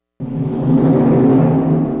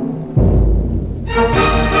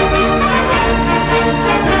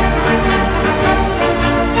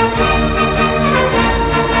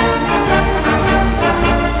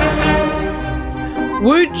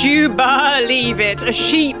believe it? A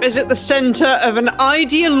sheep is at the centre of an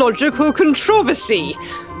ideological controversy.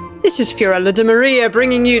 This is Fiorella de Maria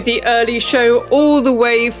bringing you the early show all the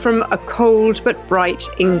way from a cold but bright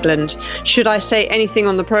England. Should I say anything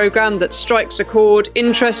on the programme that strikes a chord,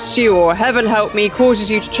 interests you, or heaven help me, causes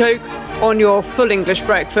you to choke on your full English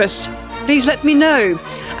breakfast, please let me know.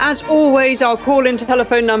 As always, our call-in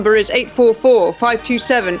telephone number is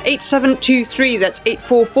 844-527-8723. That's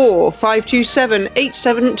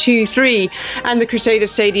 844-527-8723. And the Crusader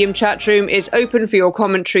Stadium chat room is open for your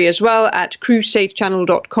commentary as well at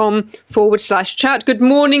crusadechannel.com/chat. Good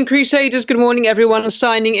morning, Crusaders. Good morning, everyone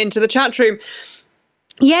signing into the chat room.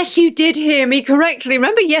 Yes, you did hear me correctly.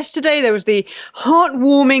 Remember yesterday there was the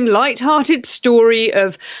heartwarming, light-hearted story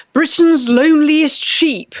of Britain's loneliest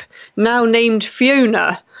sheep, now named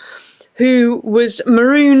Fiona, who was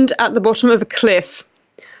marooned at the bottom of a cliff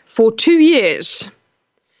for 2 years,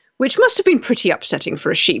 which must have been pretty upsetting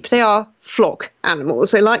for a sheep. They are flock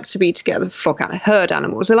animals. They like to be together. Herd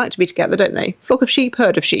animals. They like to be together, don't they? Flock of sheep,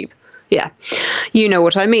 herd of sheep. Yeah, you know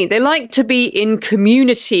what I mean. They like to be in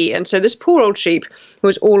community. And so this poor old sheep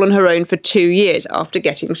was all on her own for 2 years after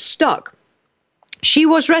getting stuck. She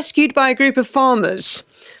was rescued by a group of farmers,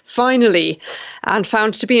 finally, and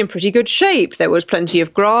found to be in pretty good shape. There was plenty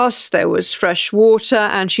of grass, there was fresh water,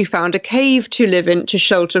 and she found a cave to live in to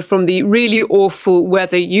shelter from the really awful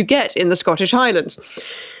weather you get in the Scottish Highlands.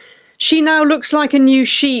 She now looks like a new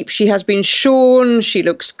sheep. She has been shorn, she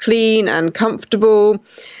looks clean and comfortable,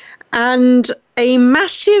 and a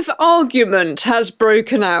massive argument has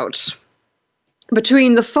broken out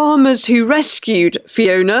between the farmers who rescued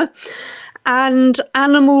Fiona and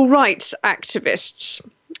animal rights activists.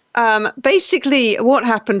 Basically, what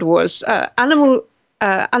happened was animal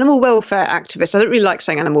welfare activists. I don't really like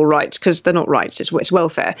saying animal rights because they're not rights, it's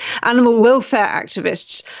welfare. Animal welfare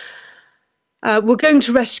activists were going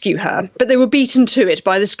to rescue her, but they were beaten to it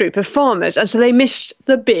by this group of farmers, and so they missed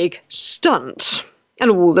the big stunt and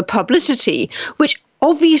all the publicity, which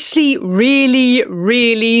obviously really,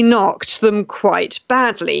 really knocked them quite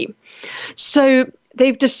badly. So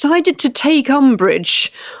they've decided to take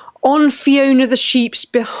umbrage on Fiona the sheep's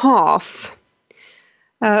behalf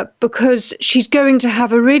because she's going to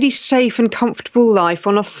have a really safe and comfortable life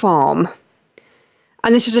on a farm.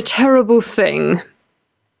 And this is a terrible thing.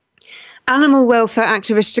 Animal welfare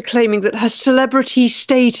activists are claiming that her celebrity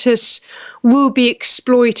status will be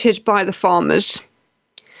exploited by the farmers.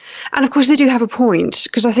 And of course they do have a point,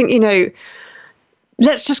 because I think,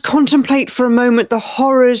 let's just contemplate for a moment the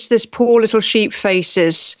horrors this poor little sheep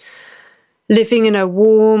faces, living in a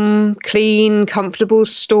warm, clean, comfortable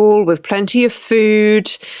stall with plenty of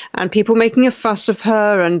food and people making a fuss of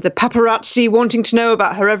her and the paparazzi wanting to know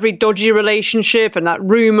about her every dodgy relationship and that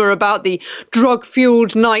rumour about the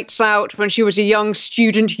drug-fuelled nights out when she was a young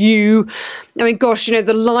student. I mean, gosh,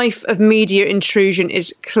 the life of media intrusion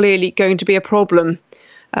is clearly going to be a problem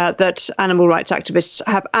that animal rights activists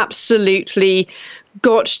have absolutely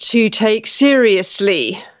got to take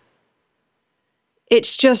seriously.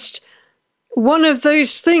 It's just one of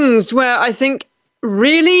those things where I think,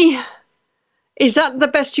 really, is that the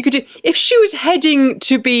best you could do? If she was heading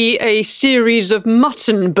to be a series of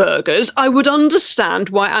mutton burgers, I would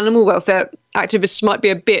understand why animal welfare activists might be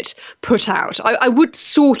a bit put out. I would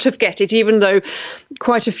sort of get it, even though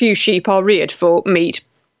quite a few sheep are reared for meat.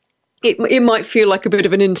 It might feel like a bit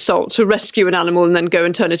of an insult to rescue an animal and then go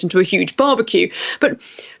and turn it into a huge barbecue. But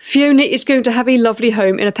Fiona is going to have a lovely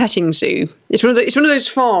home in a petting zoo. It's one of those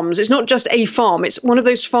farms. It's not just a farm. It's one of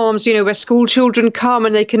those farms, where school children come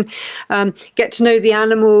and they can get to know the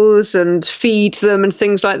animals and feed them and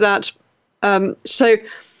things like that. So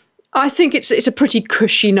I think it's a pretty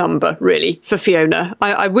cushy number, really, for Fiona.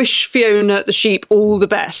 I wish Fiona the sheep all the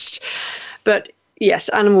best. But yes,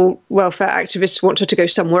 animal welfare activists want her to go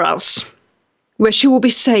somewhere else, where she will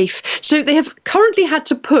be safe. So they have currently had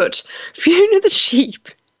to put Fiona the sheep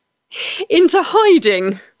into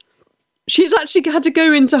hiding. She's actually had to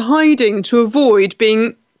go into hiding to avoid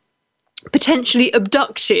being potentially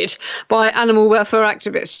abducted by animal welfare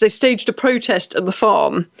activists. They staged a protest at the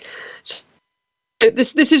farm.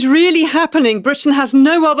 This is really happening. Britain has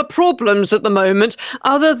no other problems at the moment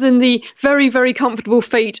other than the very, very comfortable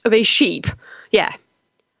fate of a sheep. Yeah.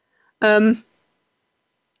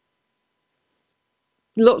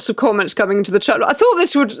 Lots of comments coming into the chat. I thought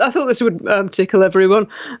this would tickle everyone.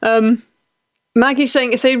 Maggie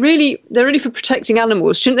saying they're really for protecting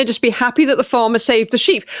animals, shouldn't they just be happy that the farmer saved the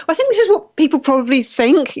sheep? Well, I think this is what people probably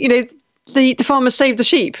think. The farmers saved the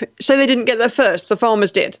sheep, so they didn't get there first. The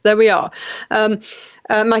farmers did. There we are.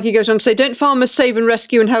 Maggie goes on to say, don't farmers save and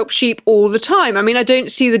rescue and help sheep all the time? I mean, I don't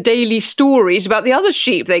see the daily stories about the other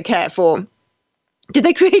sheep they care for. Did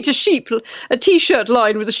they create a T-shirt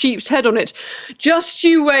line with a sheep's head on it? Just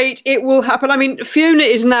you wait, it will happen. I mean, Fiona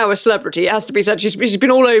is now a celebrity, it has to be said. She's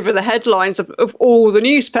been all over the headlines of all the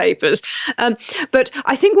newspapers. But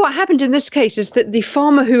I think what happened in this case is that the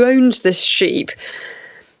farmer who owned this sheep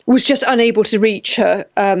was just unable to reach her,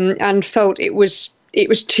 and felt it was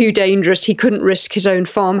too dangerous. He couldn't risk his own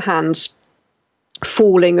farmhands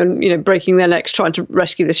falling and breaking their necks trying to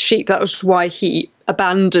rescue this sheep. That was why he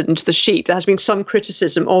abandoned the sheep. There has been some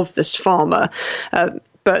criticism of this farmer,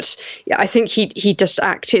 but yeah, I think he just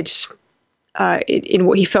acted in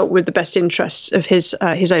what he felt were the best interests of his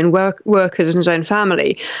own workers and his own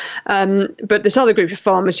family. But this other group of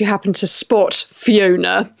farmers who happened to spot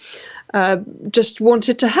Fiona just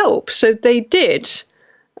wanted to help, so they did.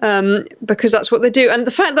 Because that's what they do. And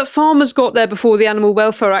the fact that farmers got there before the animal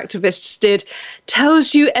welfare activists did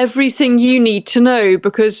tells you everything you need to know,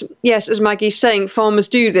 because, yes, as Maggie's saying, farmers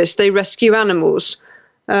do this. They rescue animals.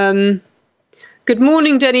 Good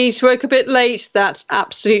morning, Denise. Woke a bit late. That's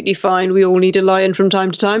absolutely fine. We all need a lion from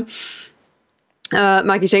time to time.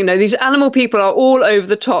 Maggie saying, no, these animal people are all over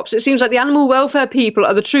the top. So it seems like the animal welfare people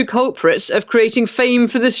are the true culprits of creating fame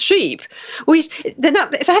for this sheep. Well, if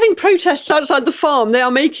they're having protests outside the farm, they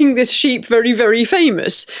are making this sheep very, very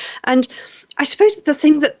famous. And I suppose the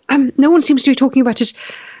thing that no one seems to be talking about is,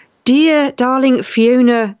 dear darling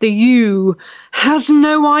Fiona the ewe has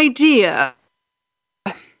no idea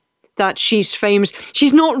that she's famous.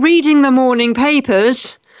 She's not reading the morning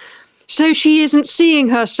papers. So she isn't seeing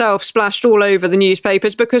herself splashed all over the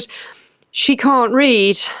newspapers because she can't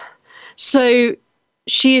read. So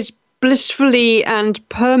she is blissfully and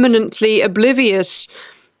permanently oblivious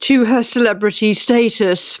to her celebrity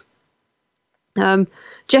status.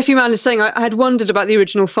 Jeffy Mann is saying, I had wondered about the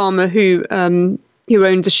original farmer who owned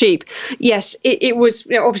the sheep. Yes, it was,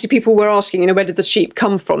 obviously people were asking, where did the sheep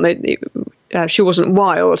come from? She wasn't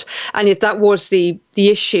wild. And yet that was the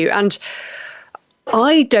issue. And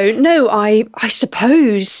I don't know. I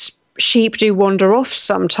suppose sheep do wander off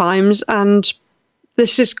sometimes, and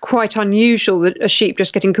this is quite unusual, that a sheep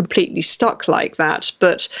just getting completely stuck like that.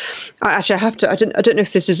 But I have to. I don't know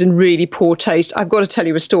if this is in really poor taste. I've got to tell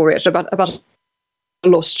you a story actually about a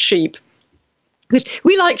lost sheep. Because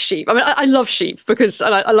we like sheep. I mean, I love sheep because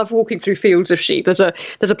I love walking through fields of sheep. There's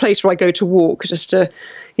a place where I go to walk just to,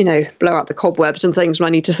 blow out the cobwebs and things when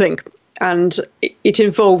I need to think. And it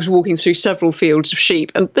involves walking through several fields of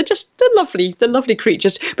sheep, and they're lovely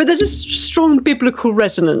creatures. But there's a strong biblical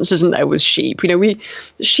resonance, isn't there, with sheep?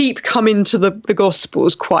 Sheep come into the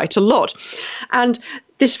Gospels quite a lot. And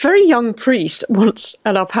this very young priest once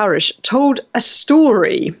at our parish told a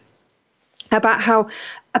story about how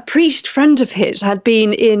a priest friend of his had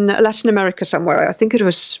been in Latin America somewhere. I think it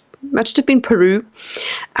might have been Peru,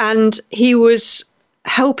 and he was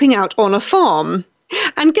helping out on a farm.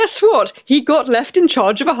 And guess what? He got left in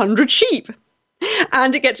charge of 100 sheep.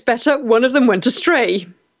 And it gets better. One of them went astray.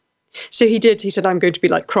 So he said, I'm going to be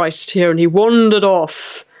like Christ here. And he wandered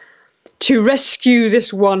off to rescue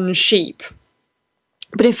this one sheep.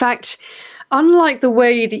 But in fact, unlike the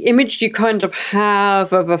way the image you kind of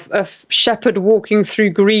have of a shepherd walking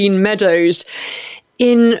through green meadows,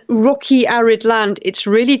 in rocky, arid land, it's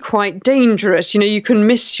really quite dangerous. You can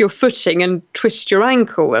miss your footing and twist your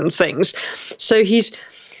ankle and things. So he's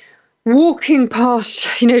walking past,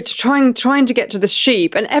 trying to get to the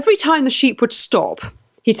sheep. And every time the sheep would stop,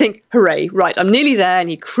 he'd think, hooray, right, I'm nearly there. And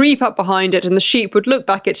he'd creep up behind it, and the sheep would look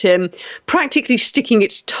back at him, practically sticking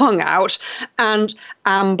its tongue out, and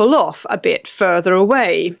amble off a bit further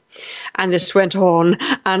away. And this went on,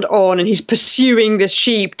 and he's pursuing this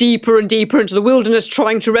sheep deeper and deeper into the wilderness,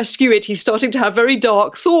 trying to rescue it. He's starting to have very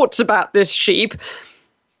dark thoughts about this sheep.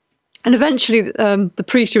 And eventually the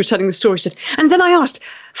priest who was telling the story said, and then I asked,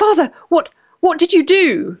 Father, what did you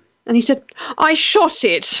do? And he said, I shot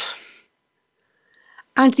it.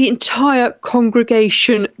 And the entire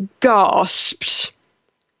congregation gasped.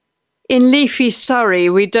 In leafy Surrey,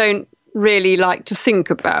 we don't really like to think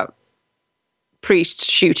about priests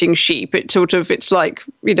shooting sheep. It's like,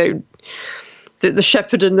 the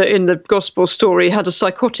shepherd in the gospel story had a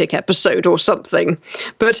psychotic episode or something.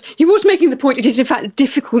 But he was making the point, it is in fact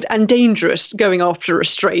difficult and dangerous going after a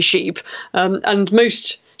stray sheep. And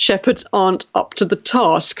most shepherds aren't up to the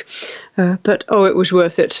task. But it was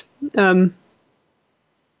worth it.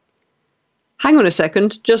 Hang on a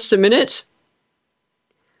second, just a minute.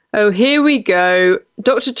 Oh, here we go.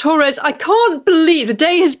 Dr. Torres, I can't believe the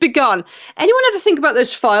day has begun. Anyone ever think about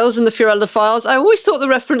those files in the Fiorella files? I always thought the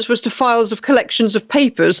reference was to files of collections of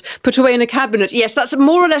papers put away in a cabinet. Yes, that's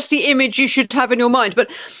more or less the image you should have in your mind.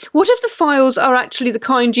 But what if the files are actually the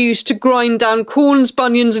kind used to grind down corns,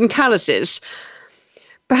 bunions and calluses?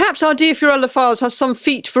 Perhaps our dear Fiorella Files has some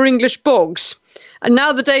feat for English bogs. And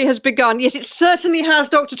now the day has begun. Yes, it certainly has,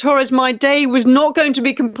 Dr. Torres. My day was not going to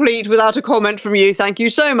be complete without a comment from you. Thank you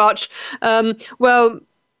so much. Well,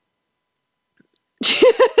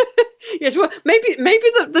 yes, well, maybe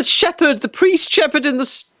the shepherd, the priest shepherd in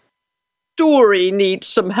the story needs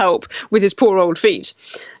some help with his poor old feet.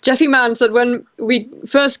 Jeffy Mann said, when we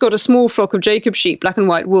first got a small flock of Jacob sheep, black and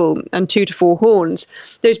white wool, and 2 to 4 horns,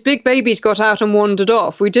 those big babies got out and wandered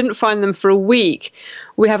off. We didn't find them for a week.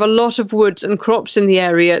 We have a lot of woods and crops in the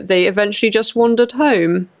area. They eventually just wandered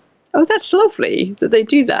home. Oh, that's lovely that they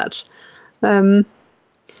do that.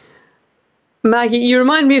 Maggie, you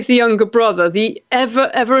remind me of the younger brother, the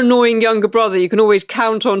ever annoying younger brother you can always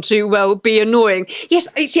count on to, well, be annoying. Yes,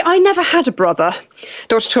 see, I never had a brother,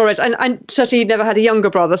 Dr. Torres, and I certainly never had a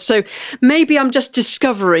younger brother, so maybe I'm just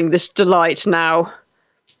discovering this delight now.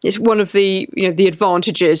 It's one of the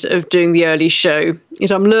advantages of doing the early show,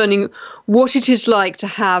 is I'm learning what it is like to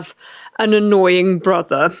have an annoying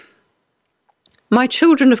brother. My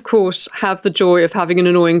children, of course, have the joy of having an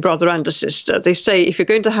annoying brother and a sister. They say if you're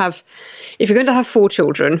going to have 4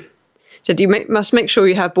 children, so you must make sure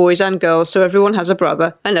you have boys and girls, so everyone has a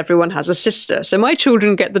brother and everyone has a sister. So my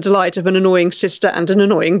children get the delight of an annoying sister and an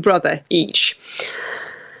annoying brother each.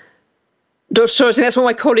 Dr. Torres, that's what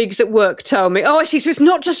my colleagues at work tell me. Oh, I see. So it's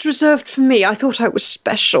not just reserved for me. I thought I was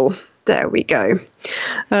special. There we go.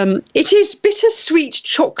 It is Bittersweet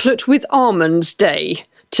Chocolate with Almonds Day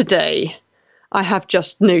today. I have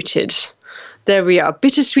just noted. There we are.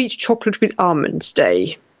 Bittersweet Chocolate with Almonds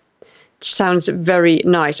Day. Sounds very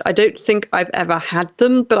nice. I don't think I've ever had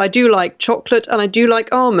them, but I do like chocolate and I do like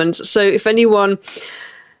almonds. So if anyone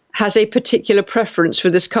has a particular preference for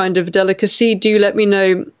this kind of delicacy, do let me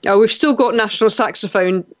know. We've still got National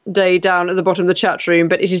Saxophone Day down at the bottom of the chat room,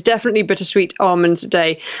 but it is definitely Bittersweet Almonds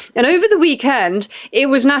Day. And over the weekend, it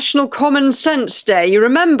was National Common Sense Day. You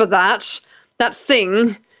remember that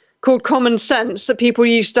thing called common sense that people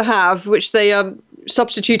used to have, which they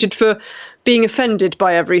substituted for being offended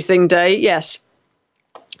by everything day. Yes,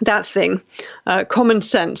 that thing, common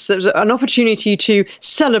sense. There was an opportunity to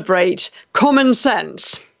celebrate common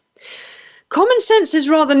sense. Common sense is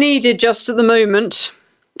rather needed just at the moment.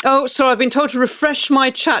 Oh, sorry, I've been told to refresh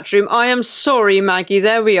my chat room. I am sorry, Maggie.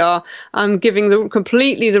 There we are. I'm giving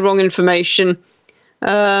completely the wrong information.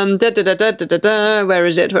 Where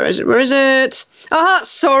is it? Aha,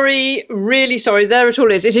 sorry, really sorry. There it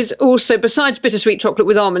all is. It is also, besides Bittersweet Chocolate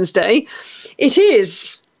with Almonds Day, it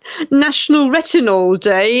is National Retinol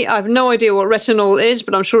Day. I have no idea what retinol is,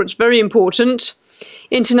 but I'm sure it's very important.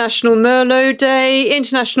 International Merlot Day,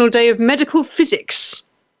 International Day of Medical Physics.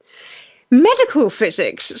 Medical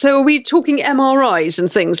physics? So are we talking MRIs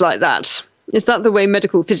and things like that? Is that the way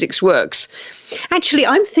medical physics works? Actually,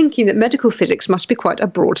 I'm thinking that medical physics must be quite a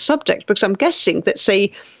broad subject, because I'm guessing that,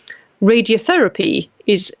 say, radiotherapy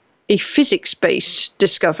is a physics-based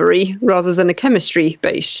discovery rather than a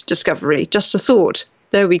chemistry-based discovery. Just a thought.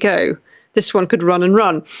 There we go. This one could run and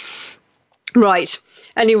run. Right.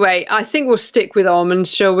 Anyway, I think we'll stick with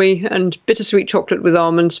almonds, shall we? And bittersweet chocolate with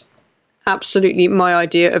almonds. Absolutely my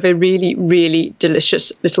idea of a really, really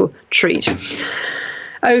delicious little treat.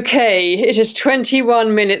 Okay, it is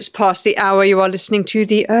 21 minutes past the hour. You are listening to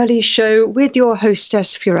The Early Show with your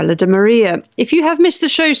hostess, Fiorella de Maria. If you have missed the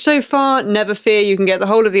show so far, never fear. You can get the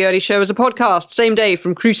whole of The Early Show as a podcast, same day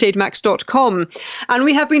from crusademax.com. And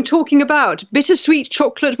we have been talking about Bittersweet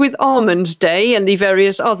Chocolate with Almonds Day and the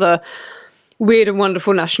various other weird and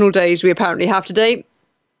wonderful national days we apparently have today.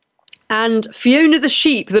 And Fiona the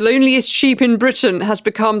sheep, the loneliest sheep in Britain, has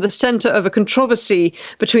become the centre of a controversy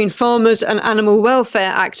between farmers and animal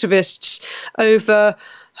welfare activists over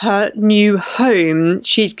her new home.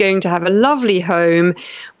 She's going to have a lovely home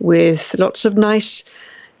with lots of nice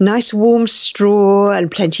warm straw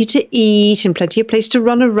and plenty to eat and plenty of place to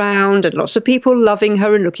run around and lots of people loving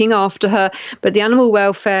her and looking after her. But the animal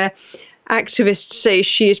welfare activists say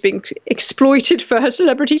she is being exploited for her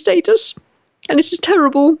celebrity status. And this is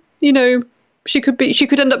terrible. You know, she could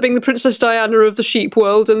end up being the Princess Diana of the sheep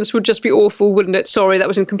world, and this would just be awful, wouldn't it? Sorry, that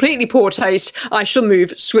was in completely poor taste. I shall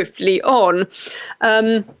move swiftly on.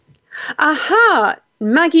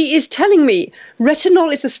 Maggie is telling me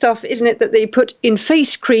retinol is the stuff, isn't it, that they put in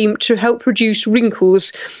face cream to help reduce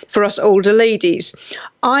wrinkles for us older ladies.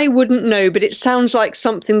 I wouldn't know, but it sounds like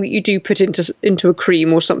something that you do put into a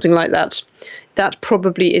cream or something like that. That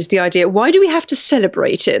probably is the idea. Why do we have to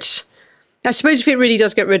celebrate it? I suppose if it really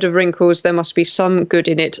does get rid of wrinkles, there must be some good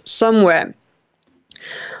in it somewhere.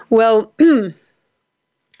 Well, the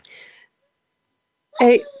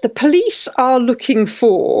police are looking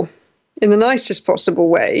for, in the nicest possible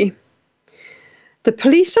way, The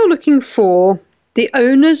police are looking for the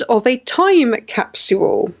owners of a time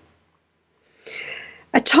capsule.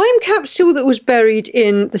 A time capsule that was buried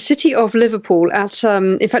in the city of Liverpool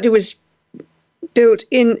in fact, it was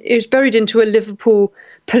buried into a Liverpool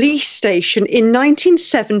police station in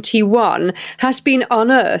 1971, has been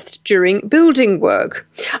unearthed during building work.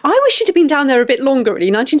 I wish it had been down there a bit longer,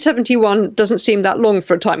 really. 1971 doesn't seem that long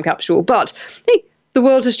for a time capsule, but hey, the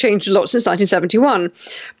world has changed a lot since 1971.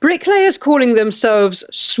 Bricklayers calling themselves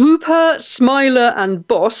Swooper, Smiler and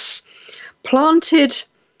Boss planted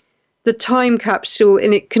the time capsule,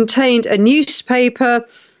 and it contained a newspaper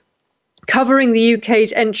covering the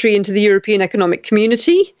UK's entry into the European Economic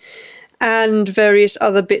Community and various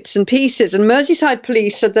other bits and pieces. And Merseyside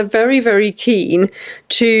police said they're very, very keen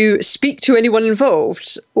to speak to anyone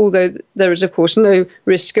involved, although there is, of course, no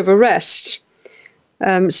risk of arrest.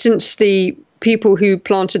 Since the people who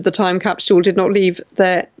planted the time capsule did not leave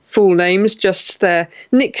their full names, just their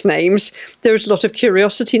nicknames, there is a lot of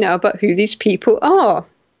curiosity now about who these people are.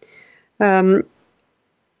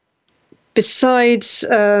 Besides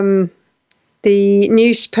the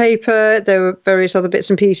newspaper, there were various other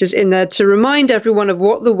bits and pieces in there to remind everyone of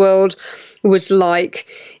what the world was like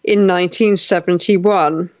in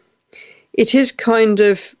 1971. It is kind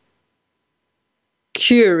of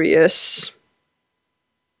curious,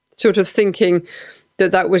 sort of thinking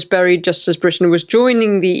that was buried just as Britain was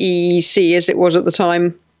joining the EEC, as it was at the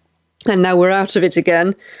time, and now we're out of it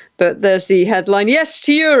again. But there's the headline, "Yes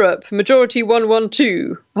to Europe, majority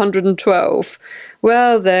 112, 112.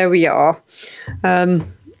 Well, there we are.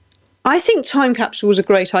 I think time capsule was a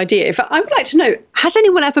great idea. In fact, I would like to know, has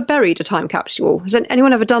anyone ever buried a time capsule? Has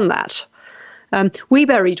anyone ever done that? We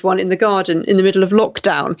buried one in the garden in the middle of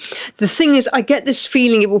lockdown. The thing is, I get this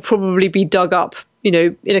feeling it will probably be dug up,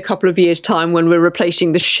 in a couple of years' time when we're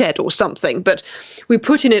replacing the shed or something. But we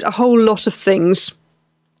put in it a whole lot of things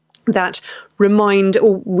that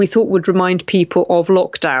we thought would remind people of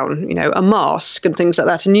lockdown, a mask and things like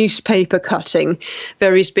that, a newspaper cutting,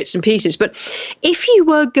 various bits and pieces. But if you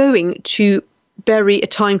were going to bury a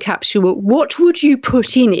time capsule, what would you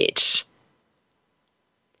put in it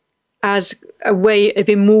as a way of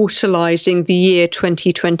immortalising the year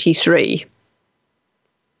 2023?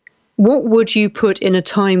 What would you put in a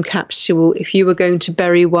time capsule if you were going to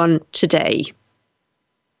bury one today?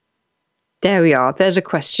 There we are. There's a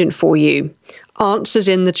question for you. Answers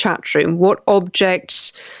in the chat room. What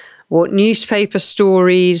objects, what newspaper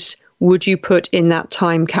stories would you put in that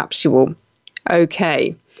time capsule?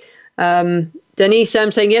 Okay. Denise, I'm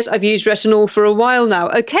saying, yes, I've used retinol for a while now.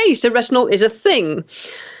 Okay, so retinol is a thing.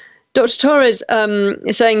 Dr. Torres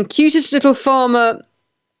is saying, cutest little farmer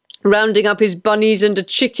rounding up his bunnies and a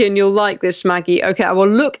chicken. You'll like this, Maggie. Okay, I will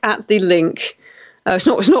look at the link. It's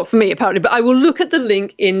not for me, apparently, but I will look at the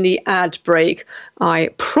link in the ad break, I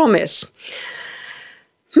promise.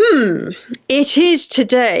 It is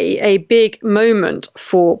today a big moment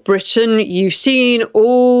for Britain. You've seen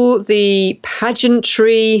all the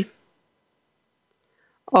pageantry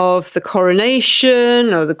of the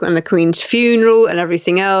coronation and the Queen's funeral and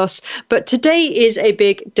everything else, but today is a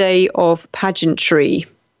big day of pageantry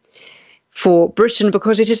for Britain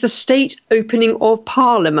because it is the state opening of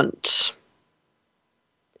Parliament.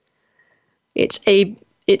 It's a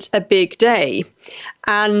big day.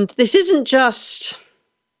 And this isn't just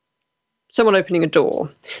someone opening a door.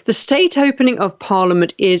 The state opening of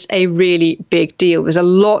Parliament is a really big deal. There's a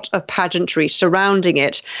lot of pageantry surrounding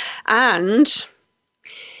it. And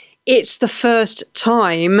it's the first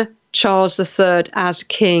time Charles III as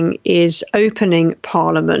king is opening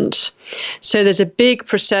Parliament. So there's a big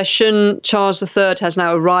procession. Charles III has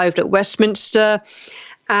now arrived at Westminster,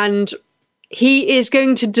 and he is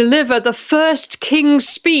going to deliver the first King's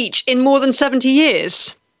speech in more than 70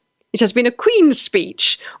 years. It has been a Queen's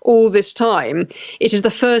speech all this time. It is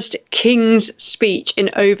the first King's speech in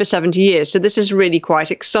over 70 years. So this is really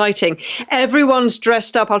quite exciting. Everyone's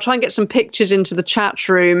dressed up. I'll try and get some pictures into the chat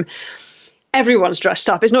room. Everyone's dressed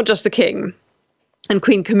up. It's not just the King. And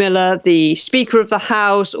Queen Camilla, the Speaker of the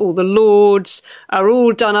House, all the Lords are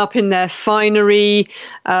all done up in their finery.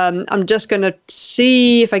 I'm just going to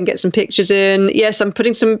see if I can get some pictures in. Yes, I'm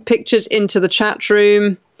putting some pictures into the chat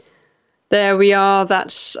room. There we are.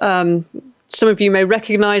 That's some of you may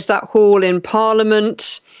recognise that hall in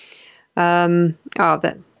Parliament. There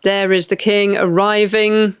is the King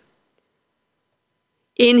arriving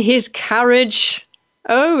in his carriage.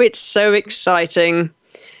 Oh, it's so exciting.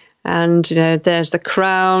 And, there's the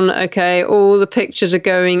crown. Okay, all the pictures are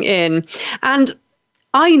going in. And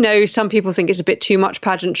I know some people think it's a bit too much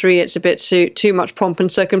pageantry. It's a bit too much pomp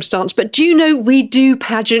and circumstance. But do you know we do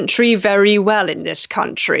pageantry very well in this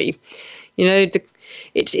country? The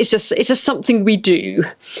It's just something we do.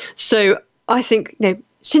 So I think,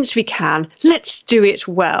 since we can, let's do it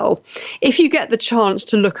well. If you get the chance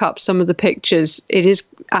to look up some of the pictures, it is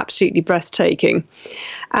absolutely breathtaking.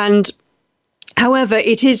 And however,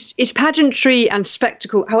 it's pageantry and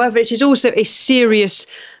spectacle. However, it is also a serious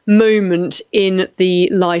moment in the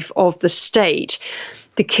life of the state.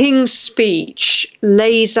 The King's speech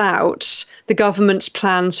lays out the government's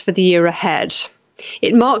plans for the year ahead.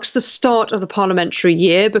 It marks the start of the parliamentary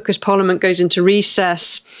year because Parliament goes into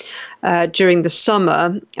recess during the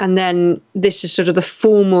summer, and then this is sort of the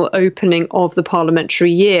formal opening of the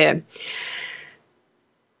parliamentary year.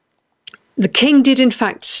 The King did, in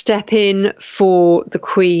fact, step in for the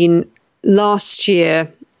Queen last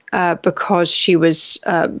year because she was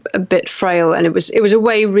a bit frail, and it was a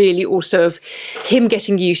way really also of him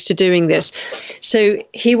getting used to doing this. So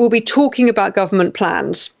he will be talking about government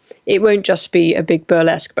plans. It won't just be a big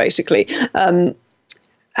burlesque, basically. And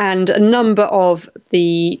a number of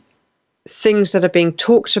the things that are being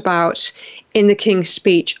talked about in the King's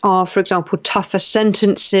speech are, for example, tougher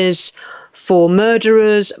sentences for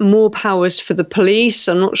murderers, more powers for the police.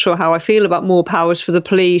 I'm not sure how I feel about more powers for the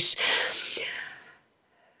police.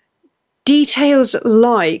 Details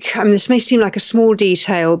like, this may seem like a small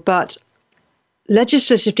detail, but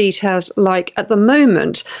legislative details like, at the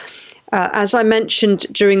moment, as I mentioned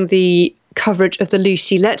during the coverage of the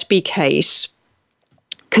Lucy Letby case,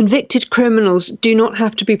 convicted criminals do not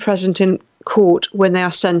have to be present in court when they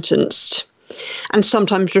are sentenced, and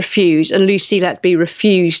sometimes refuse. And Lucy Letby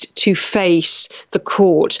refused to face the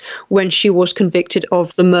court when she was convicted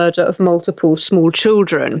of the murder of multiple small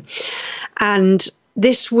children. And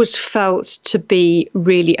this was felt to be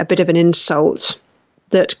really a bit of an insult,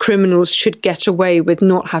 that criminals should get away with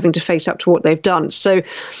not having to face up to what they've done. So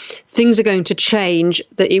things are going to change,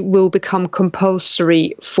 that it will become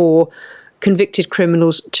compulsory for convicted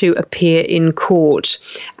criminals to appear in court,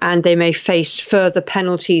 and they may face further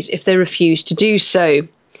penalties if they refuse to do so.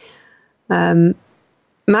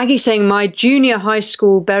 Maggie saying, my junior high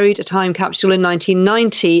school buried a time capsule in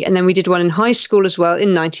 1990, and then we did one in high school as well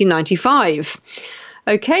in 1995.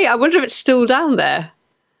 Okay, I wonder if it's still down there.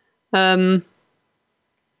 Hang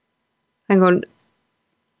on.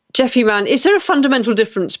 Jeffy Mann, is there a fundamental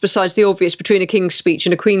difference besides the obvious between a King's speech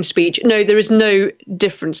and a Queen's speech? No, there is no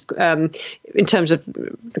difference in terms of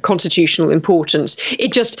the constitutional importance.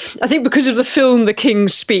 It just, I think because of the film The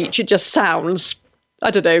King's Speech, it just sounds,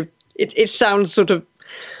 I don't know, it sounds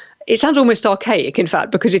it sounds almost archaic, in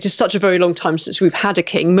fact, because it is such a very long time since we've had a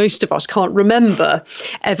king. Most of us can't remember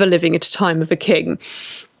ever living at a time of a king.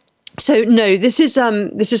 So no, this is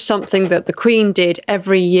something that the Queen did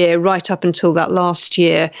every year right up until that last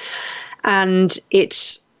year, and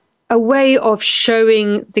it's a way of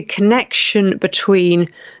showing the connection between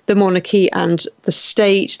the monarchy and the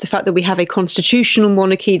state, the fact that we have a constitutional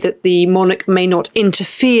monarchy, that the monarch may not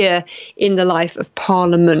interfere in the life of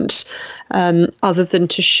Parliament, other than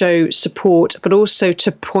to show support, but also to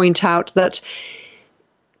point out that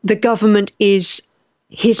the government is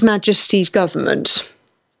His Majesty's government.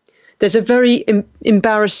 There's a very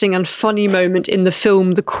embarrassing and funny moment in the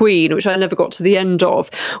film The Queen, which I never got to the end of,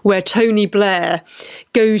 where Tony Blair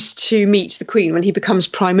goes to meet the Queen when he becomes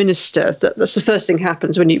Prime Minister. That's the first thing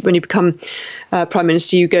happens when you become Prime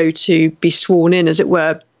Minister. You go to be sworn in, as it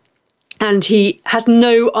were. And he has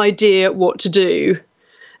no idea what to do.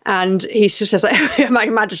 And he sort of says, "My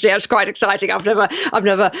Majesty, that's quite exciting. I've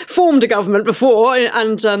never formed a government before."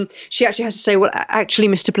 And she actually has to say, "Well, actually,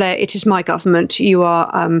 Mr. Blair, it is my government. You are,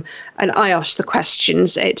 and I ask the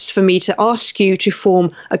questions. It's for me to ask you to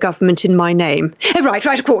form a government in my name." Right,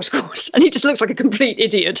 of course. And he just looks like a complete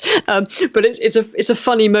idiot. But it's a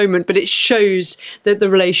funny moment, but it shows that the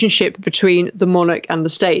relationship between the monarch and the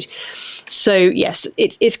state. So yes,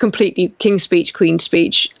 it's completely King's speech, Queen's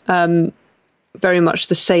speech. Very much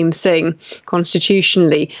the same thing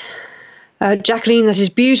constitutionally. Jacqueline, that is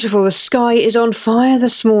beautiful. The sky is on fire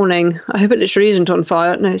this morning. I hope it literally isn't on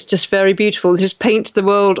fire. No, it's just very beautiful. This is paint the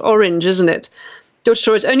world orange, isn't it? Dr.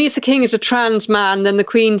 Torres, only if the king is a trans man, then the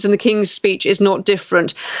Queen's and the King's speech is not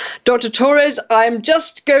different. Dr. Torres, I'm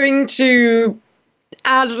just going to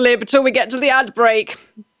ad-lib till we get to the ad break.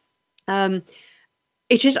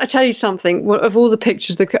 It is, I tell you something, of all the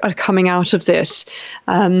pictures that are coming out of this,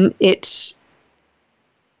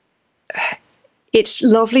 it's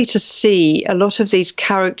lovely to see a lot of these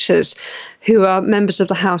characters who are members of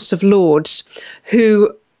the House of Lords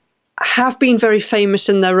who have been very famous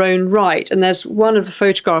in their own right. And there's one of the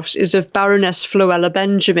photographs is of Baroness Floella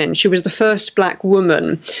Benjamin. She was the first black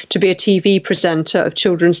woman to be a TV presenter of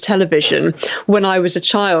children's television when I was a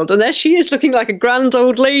child. And there she is, looking like a grand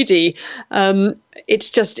old lady.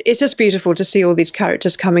 It's just beautiful to see all these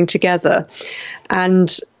characters coming together.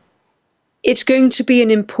 And it's going to be an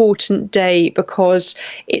important day because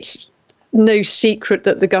it's no secret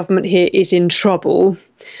that the government here is in trouble.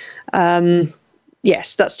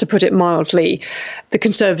 Yes, that's to put it mildly. The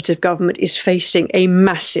Conservative government is facing a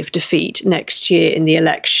massive defeat next year in the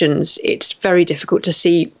elections. It's very difficult to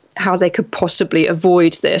see how they could possibly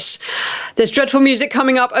avoid this. There's dreadful music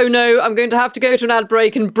coming up. Oh no, I'm going to have to go to an ad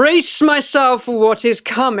break and brace myself for what is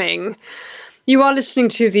coming. You are listening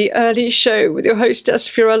to The Early Show with your hostess,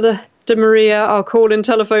 Fiorella de Maria. Our call-in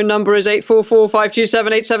telephone number is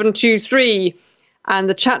 844-527-8723. And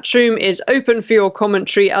the chat room is open for your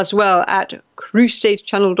commentary as well at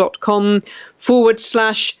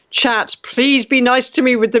crusadechannel.com/chat. Please be nice to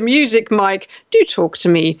me with the music, Mike. Do talk to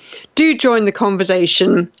me. Do join the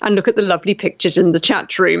conversation and look at the lovely pictures in the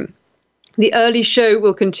chat room. The Early Show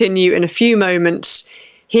will continue in a few moments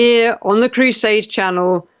here on the Crusade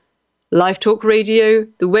channel. Live talk radio,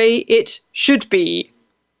 the way it should be.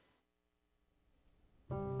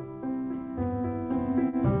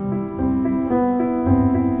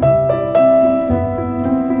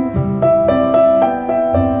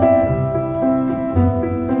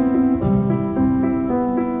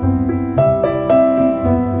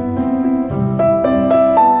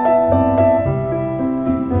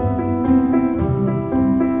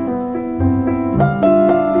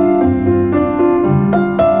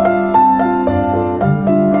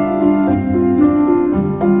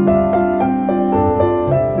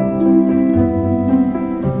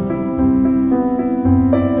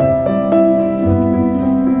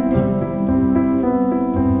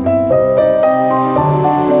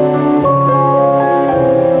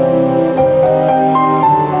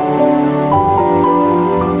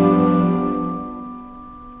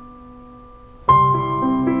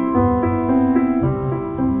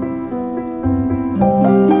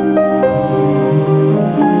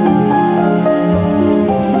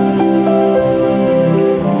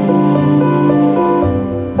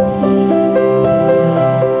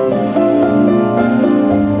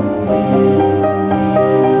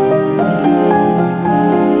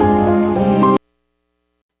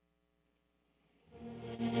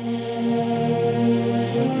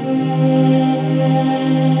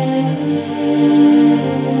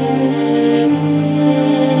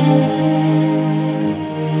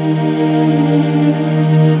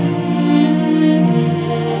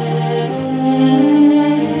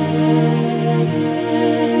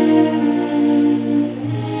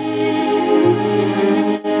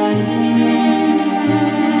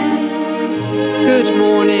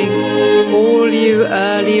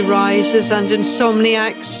 And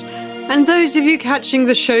insomniacs, and those of you catching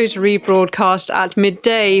the show's rebroadcast at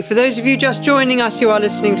midday. For those of you just joining us, you are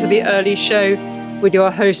listening to The Early Show with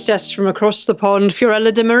your hostess from across the pond,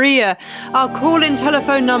 Fiorella de Maria. Our call-in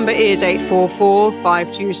telephone number is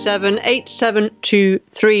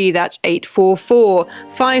 844-527-8723. That's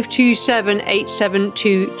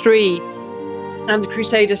 844-527-8723. And the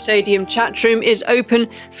Crusader Stadium chat room is open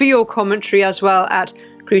for your commentary as well at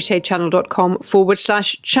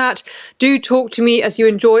crusadechannel.com/chat. Do talk to me as you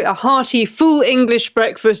enjoy a hearty, full English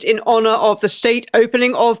breakfast in honour of the state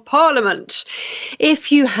opening of Parliament. If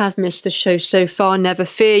you have missed the show so far, never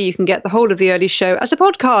fear. You can get the whole of the Early Show as a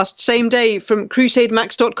podcast, same day, from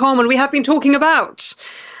crusademax.com. And we have been talking about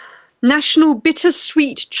National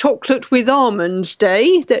Bittersweet Chocolate with Almonds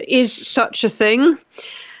Day. There is such a thing.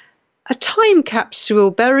 A time capsule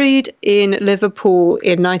buried in Liverpool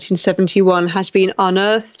in 1971 has been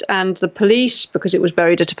unearthed, and the police, because it was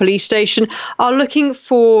buried at a police station, are looking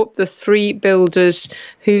for the three builders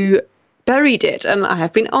who buried it. And I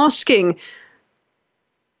have been asking,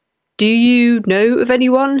 do you know of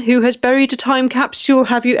anyone who has buried a time capsule?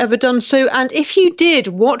 Have you ever done so? And if you did,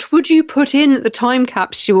 what would you put in the time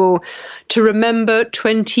capsule to remember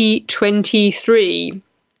 2023?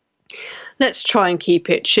 Let's try and keep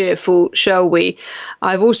it cheerful, shall we?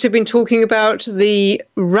 I've also been talking about the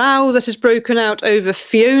row that has broken out over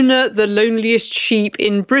Fiona, the loneliest sheep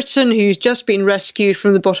in Britain, who's just been rescued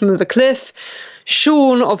from the bottom of a cliff,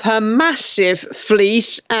 shorn of her massive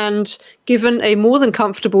fleece and given a more than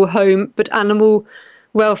comfortable home, but animal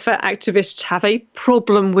welfare activists have a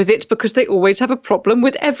problem with it because they always have a problem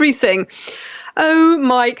with everything. Oh,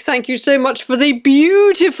 Mike, thank you so much for the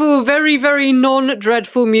beautiful, very, very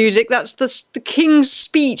non-dreadful music. That's the King's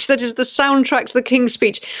Speech. That is the soundtrack to the King's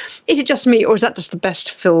Speech. Is it just me, or is that just the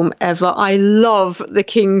best film ever? I love the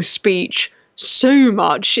King's Speech so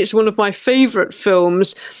much. It's one of my favourite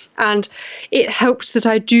films, and it helps that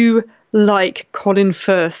I do like Colin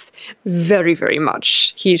Firth very, very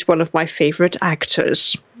much. He's one of my favourite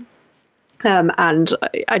actors. And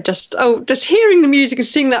I just hearing the music and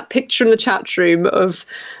seeing that picture in the chat room of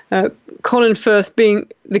Colin Firth being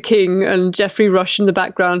the king and Geoffrey Rush in the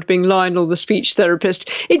background being Lionel, the speech therapist,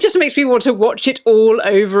 it just makes me want to watch it all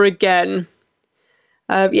over again.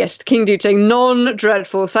 Yes, the King Dude saying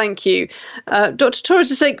non-dreadful, thank you. Dr. Torres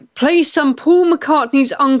is saying, play some Paul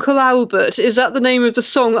McCartney's Uncle Albert. Is that the name of the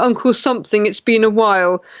song, Uncle Something? It's been a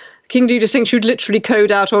while. King Dude is saying she would literally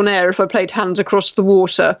code out on air if I played Hands Across the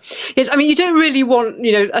Water. Yes, I mean, you don't really want,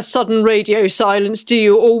 a sudden radio silence, do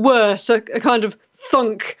you? Or worse, a kind of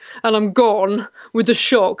thunk and I'm gone with the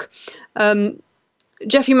shock.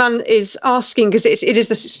 Jeffy Mann is asking, because it is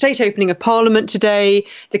the state opening of Parliament today.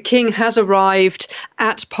 The King has arrived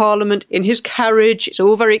at Parliament in his carriage. It's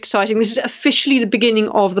all very exciting. This is officially the beginning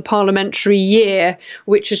of the parliamentary year,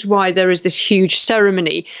 which is why there is this huge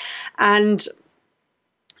ceremony. And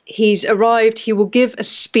he's arrived. He will give a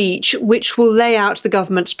speech which will lay out the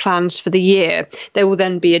government's plans for the year. There will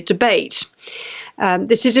then be a debate.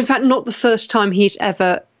 This is, in fact, not the first time he's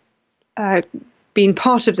ever been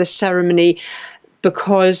part of this ceremony,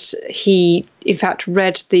 because he, in fact,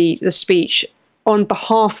 read the speech on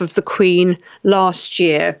behalf of the Queen last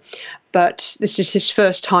year. But this is his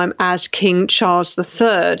first time as King Charles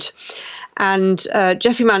III. And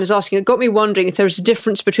Jeffrey Mann is asking, it got me wondering if there is a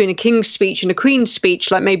difference between a king's speech and a queen's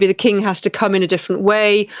speech, like maybe the king has to come in a different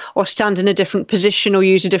way or stand in a different position or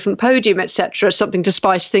use a different podium, etc., something to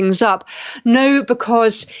spice things up. No,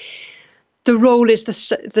 because the role is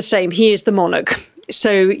the same. He is the monarch.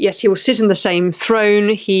 So, yes, he will sit in the same throne.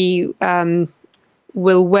 He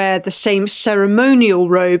will wear the same ceremonial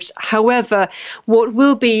robes. However, what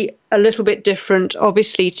will be a little bit different,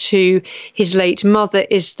 obviously, to his late mother,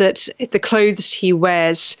 is that the clothes he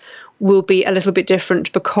wears will be a little bit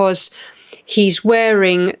different, because he's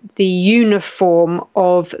wearing the uniform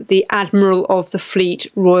of the Admiral of the Fleet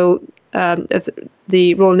the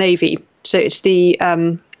Royal Navy. So it's the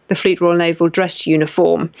Fleet Royal Naval Dress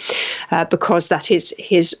uniform, because that is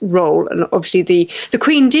his role. And obviously the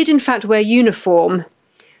Queen did in fact wear uniform.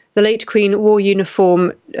 The late Queen wore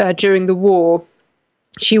uniform during the war.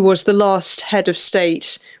 She was the last head of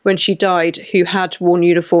state when she died who had worn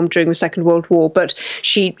uniform during the Second World War, but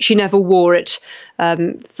she never wore it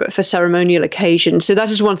for ceremonial occasions. So that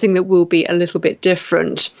is one thing that will be a little bit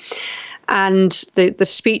different. And the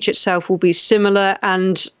speech itself will be similar,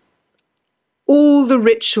 and all the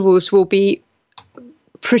rituals will be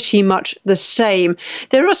pretty much the same.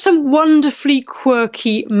 There are some wonderfully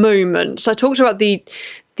quirky moments. I talked about the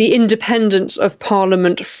independence of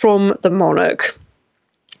Parliament from the monarch.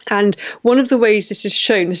 And one of the ways this is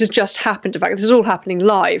shown, this has just happened, in fact, this is all happening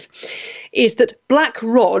live, is that Black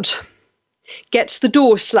Rod gets the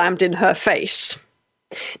door slammed in her face.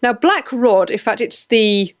 Now, Black Rod, in fact, it's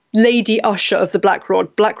the Lady Usher of the Black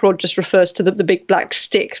Rod. Black Rod just refers to the big black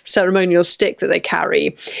stick, ceremonial stick that they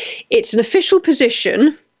carry. It's an official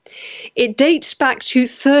position. It dates back to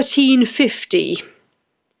 1350.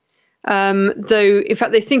 Though, in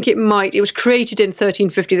fact, they think it was created in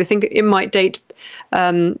 1350. They think it might date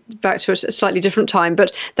back to a slightly different time,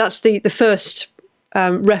 but that's the first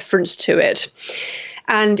reference to it.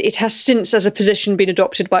 And it has since, as a position, been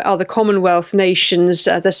adopted by other Commonwealth nations.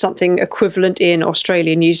 There's something equivalent in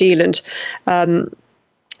Australia, New Zealand, and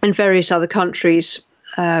various other countries,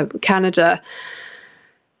 Canada.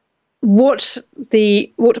 What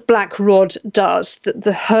Black Rod does,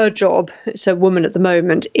 her job, it's a woman at the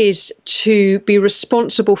moment, is to be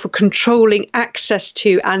responsible for controlling access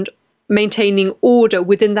to and maintaining order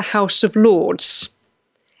within the House of Lords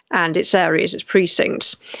and its areas, its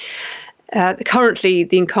precincts. Currently,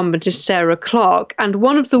 the incumbent is Sarah Clarke, and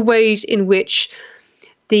one of the ways in which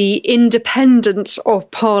the independence of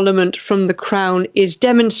Parliament from the Crown is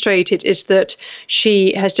demonstrated is that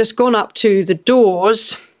she has just gone up to the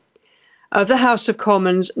doors of the House of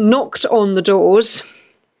Commons, knocked on the doors,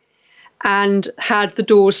 and had the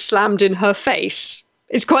doors slammed in her face.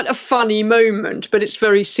 It's quite a funny moment, but it's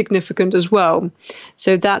very significant as well.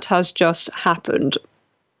 So that has just happened.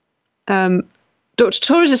 Dr.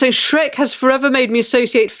 Torres is saying Shrek has forever made me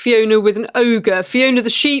associate Fiona with an ogre. Fiona the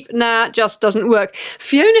sheep, nah, just doesn't work.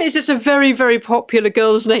 Fiona is just a very, very popular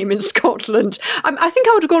girl's name in Scotland. I think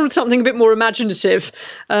I would have gone with something a bit more imaginative.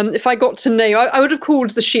 If I got to name, I would have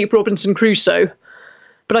called the sheep Robinson Crusoe.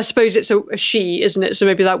 But I suppose it's a she, isn't it? So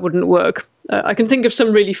maybe that wouldn't work. I can think of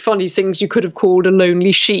some really funny things you could have called a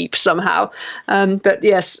lonely sheep somehow. But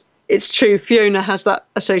yes, it's true. Fiona has that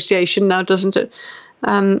association now, doesn't it?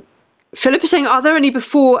 Philip is saying, are there any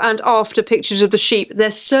before and after pictures of the sheep?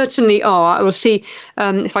 There certainly are. I will see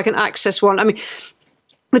if I can access one. I mean,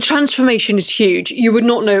 the transformation is huge. You would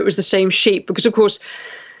not know it was the same sheep because, of course,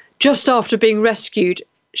 just after being rescued,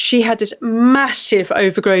 she had this massive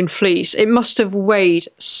overgrown fleece. It must have weighed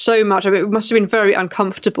so much. I mean, it must have been very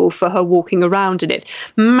uncomfortable for her walking around in it.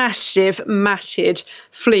 Massive, matted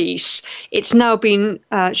fleece. It's now been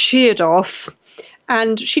sheared off.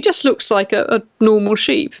 And she just looks like a normal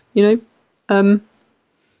sheep, you know.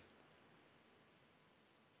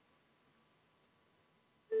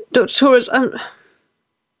 Dr. Torres,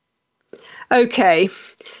 okay.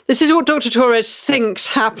 This is what Dr. Torres thinks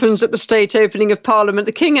happens at the state opening of Parliament.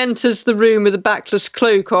 The King enters the room with a backless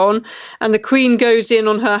cloak on, and the Queen goes in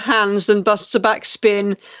on her hands and busts a back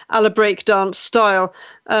spin a la breakdance style.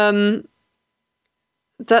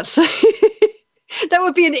 That's... That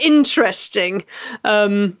would be an interesting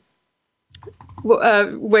way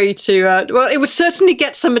to. Well, it would certainly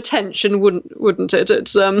get some attention, wouldn't it?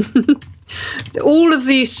 It's all of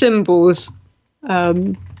these symbols,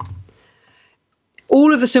 all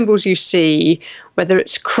of the symbols you see, whether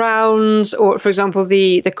it's crowns or, for example,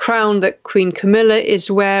 the crown that Queen Camilla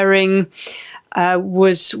is wearing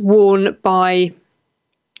was worn by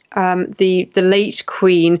the late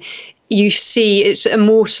Queen. You see it's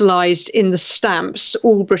immortalised in the stamps,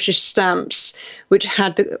 all British stamps, which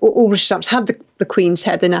had all British stamps had the Queen's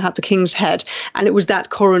head. They now have the King's head, and it was that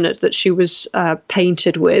coronet that she was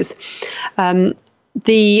painted with.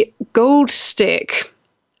 The gold stick,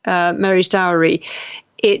 Mary's dowry,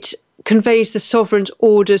 it conveys the sovereign's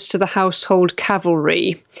orders to the household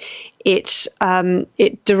cavalry. It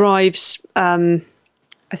derives, I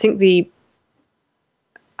think the.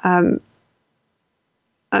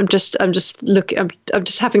 I'm just looking. I'm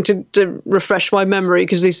just having to refresh my memory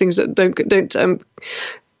because these things don't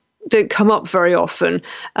come up very often.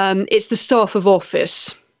 It's the staff of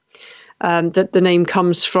office that the name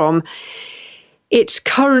comes from. It's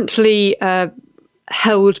currently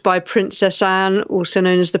held by Princess Anne, also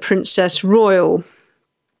known as the Princess Royal.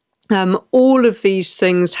 All of these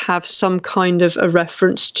things have some kind of a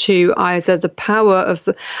reference to either the power of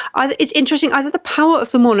the, it's interesting, either the power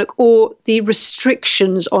of the monarch or the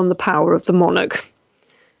restrictions on the power of the monarch.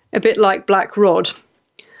 A bit like Black Rod.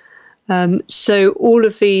 So all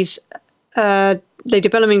of these, Lady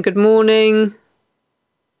Bellarmine, good morning.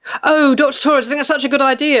 Oh, Dr. Torres, I think that's such a good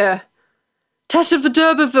idea. Tess of the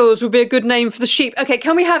D'Urbervilles would be a good name for the sheep. Okay,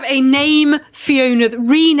 can we have a rename Fiona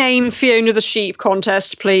the sheep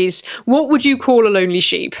contest, please? What would you call a lonely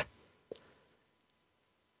sheep?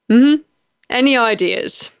 Any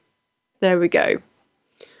ideas? There we go.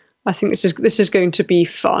 I think this is going to be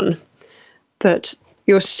fun. But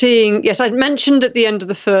you're seeing, yes, I mentioned at the end of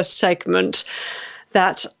the first segment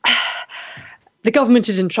that the government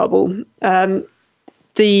is in trouble.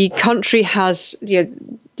 The country has, the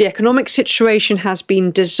economic situation has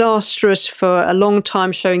been disastrous for a long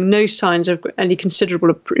time, showing no signs of any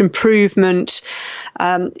considerable improvement.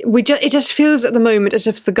 It just feels at the moment as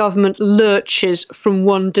if the government lurches from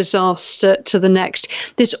one disaster to the next.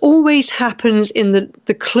 This always happens in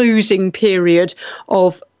the closing period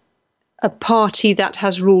of a party that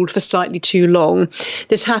has ruled for slightly too long.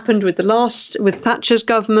 This happened with Thatcher's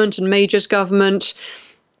government and Major's government.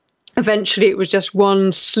 Eventually, it was just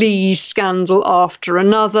one sleaze scandal after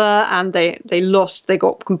another, and they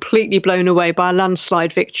got completely blown away by a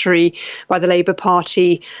landslide victory by the Labour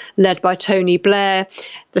Party, led by Tony Blair.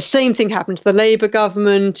 The same thing happened to the Labour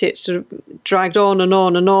government. It sort of dragged on and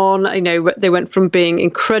on and on. They went from being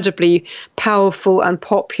incredibly powerful and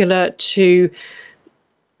popular to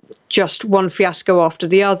just one fiasco after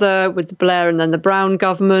the other with the Blair and then the Brown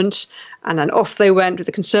government, and then off they went with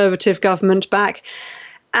the Conservative government back.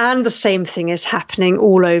 And the same thing is happening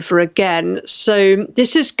all over again. So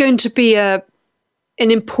this is going to be an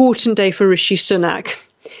important day for Rishi Sunak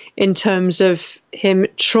in terms of him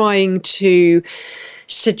trying to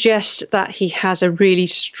suggest that he has a really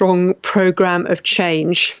strong programme of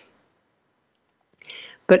change.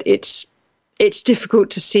 But it's difficult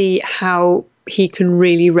to see how he can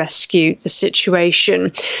really rescue the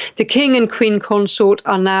situation. The King and Queen Consort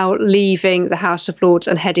are now leaving the House of Lords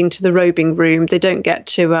and heading to the robing room. They don't get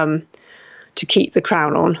to to keep the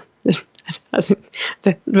crown on. I think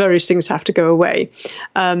various things have to go away.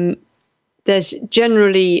 There's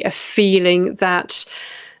generally a feeling that,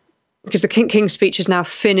 because the King's speech is now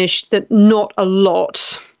finished, that not a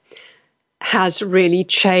lot has really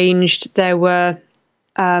changed. There were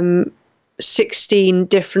 16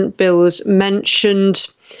 different bills mentioned,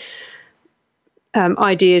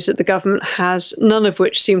 ideas that the government has, none of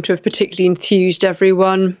which seem to have particularly enthused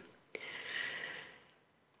everyone.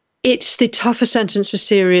 It's the tougher sentence for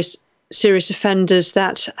serious offenders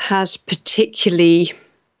that has particularly,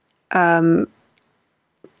 I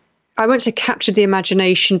won't say captured the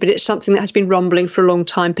imagination, but it's something that has been rumbling for a long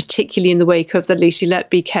time, particularly in the wake of the Lucy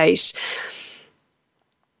Letby case.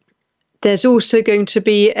 There's also going to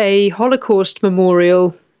be a Holocaust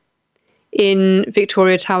memorial in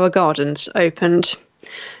Victoria Tower Gardens opened.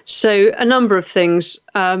 So a number of things.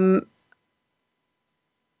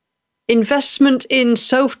 Investment in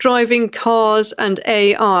self-driving cars and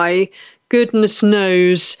AI, goodness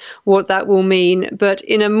knows what that will mean. But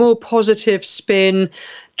in a more positive spin,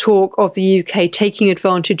 talk of the UK taking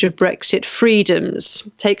advantage of Brexit freedoms,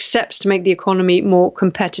 take steps to make the economy more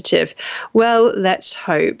competitive. Well, let's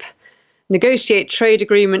hope. Negotiate trade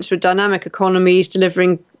agreements with dynamic economies,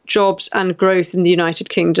 delivering jobs and growth in the United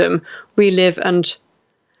Kingdom. We live and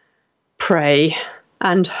pray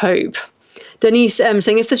and hope. Denise M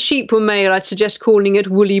saying, if the sheep were male, I'd suggest calling it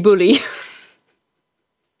Woolly Bully.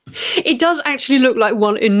 It does actually look like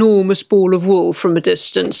one enormous ball of wool from a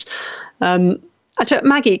distance.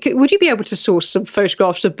 Maggie, would you be able to source some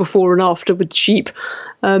photographs of before and after with sheep?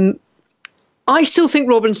 I still think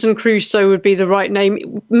Robinson Crusoe would be the right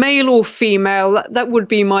name, male or female. That would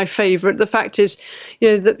be my favourite. The fact is,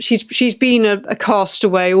 that she's been a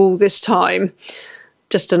castaway all this time.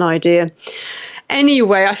 Just an idea.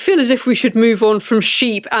 Anyway, I feel as if we should move on from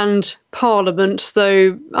sheep and Parliament,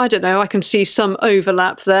 though, I don't know, I can see some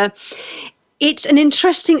overlap there. It's an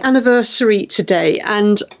interesting anniversary today,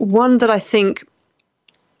 and one that I think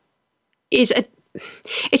is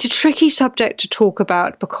it's a tricky subject to talk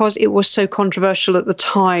about because it was so controversial at the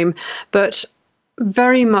time, but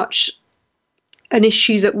very much an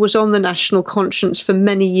issue that was on the national conscience for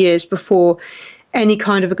many years before any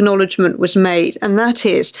kind of acknowledgement was made. And that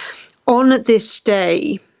is, on this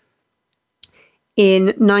day in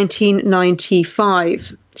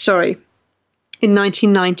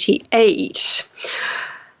 1998,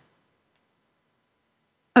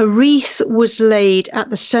 a wreath was laid at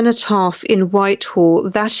the Cenotaph in Whitehall.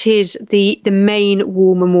 That is the main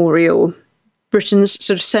war memorial, Britain's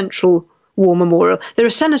sort of central war memorial. There are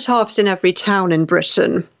cenotaphs in every town in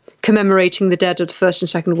Britain commemorating the dead of the First and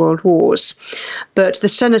Second World Wars. But the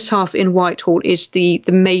Cenotaph in Whitehall is the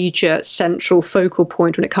major central focal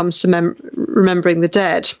point when it comes to remembering the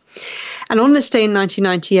dead. And on this day in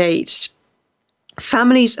 1998,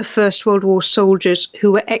 families of First World War soldiers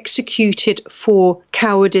who were executed for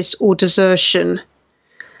cowardice or desertion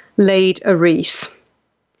laid a wreath.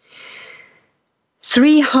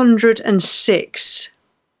 306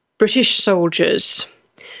 British soldiers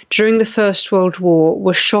during the First World War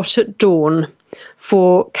were shot at dawn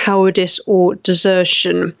for cowardice or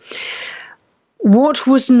desertion. What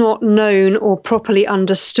was not known or properly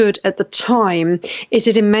understood at the time is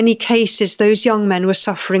that in many cases those young men were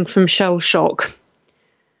suffering from shell shock.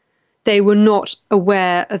 They were not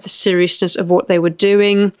aware of the seriousness of what they were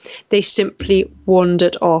doing. They simply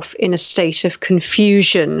wandered off in a state of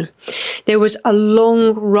confusion. There was a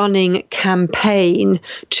long-running campaign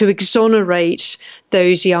to exonerate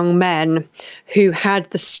those young men who had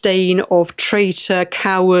the stain of traitor,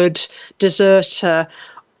 coward, deserter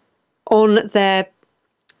on their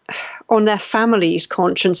families'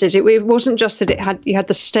 consciences. It wasn't just that you had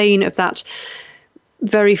the stain of that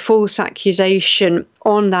very false accusation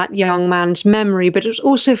on that young man's memory, but it was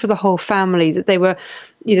also for the whole family, that they were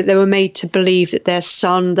made to believe that their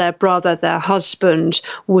son, their brother, their husband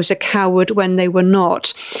was a coward when they were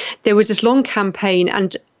not. There was this long campaign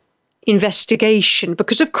and investigation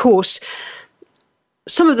because, of course,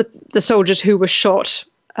 some of the soldiers who were shot,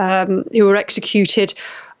 who were executed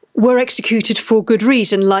for good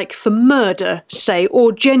reason, like for murder, say,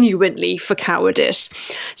 or genuinely for cowardice.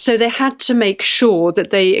 So they had to make sure that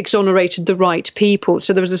they exonerated the right people.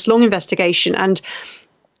 So there was this long investigation, and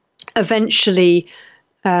eventually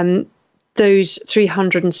those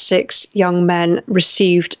 306 young men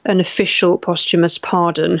received an official posthumous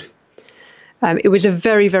pardon. It was a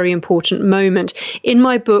very, very important moment. In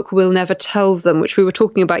my book, We'll Never Tell Them, which we were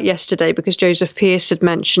talking about yesterday because Joseph Pearce had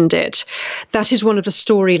mentioned it, that is one of the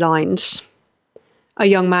storylines, a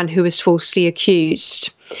young man who was falsely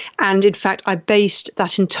accused. And in fact, I based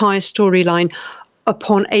that entire storyline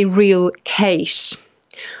upon a real case,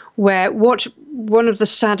 where one of the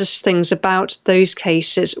saddest things about those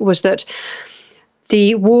cases was that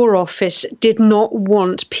the War Office did not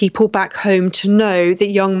want people back home to know that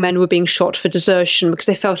young men were being shot for desertion, because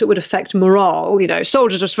they felt it would affect morale. You know,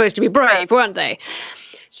 soldiers were supposed to be brave, weren't they?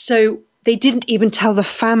 So they didn't even tell the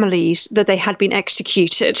families that they had been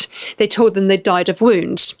executed. They told them they died of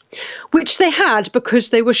wounds, which they had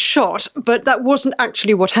because they were shot, but that wasn't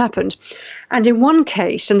actually what happened. And in one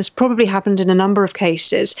case, and this probably happened in a number of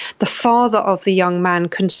cases, the father of the young man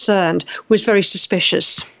concerned was very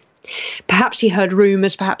suspicious. Perhaps he heard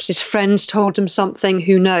rumours, perhaps his friends told him something,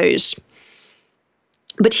 who knows.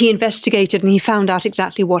 But he investigated and he found out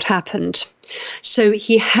exactly what happened. So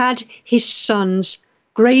he had his son's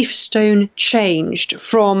gravestone changed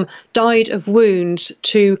from died of wounds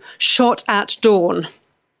to shot at dawn.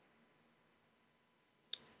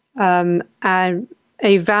 And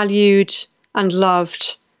a valued and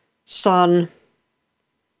loved son.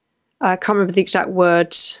 I can't remember the exact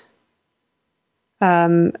words.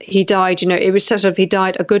 He died, it was sort of, he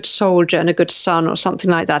died a good soldier and a good son, or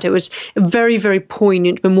something like that. It was a very, very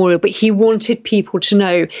poignant memorial, but he wanted people to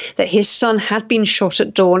know that his son had been shot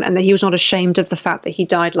at dawn and that he was not ashamed of the fact that he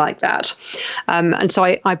died like that. And so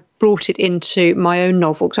I brought it into my own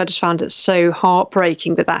novel because I just found it so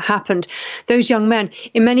heartbreaking that happened. Those young men,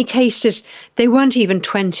 in many cases, they weren't even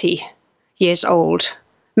 20 years old.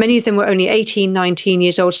 Many of them were only 18, 19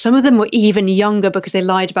 years old. Some of them were even younger because they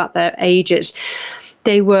lied about their ages.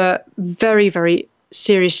 They were very, very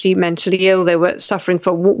seriously mentally ill. They were suffering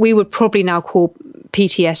from what we would probably now call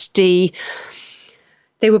PTSD.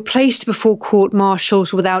 They were placed before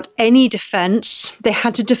court-martials without any defence. They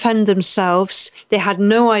had to defend themselves. They had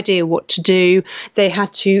no idea what to do. They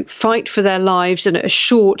had to fight for their lives in a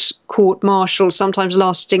short court-martial, sometimes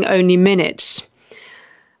lasting only minutes.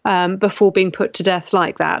 Before being put to death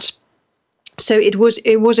like that. So it was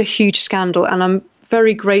a huge scandal, and I'm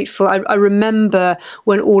very grateful. I remember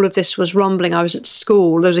when all of this was rumbling, I was at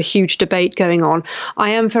school, there was a huge debate going on. I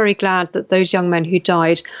am very glad that those young men who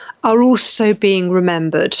died are also being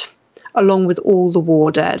remembered, along with all the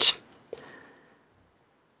war dead.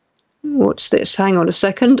 What's this? Hang on a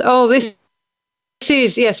second. Oh, this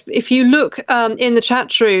is, yes, if you look in the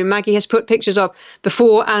chat room, Maggie has put pictures of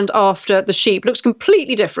before and after the sheep. Looks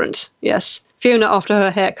completely different. Yes, Fiona after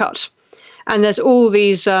her haircut. And there's all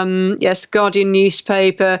these, Guardian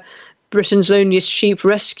newspaper, Britain's loneliest sheep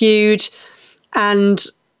rescued. And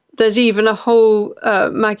there's even a whole,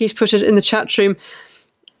 Maggie's put it in the chat room,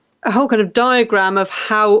 a whole kind of diagram of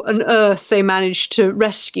how on earth they managed to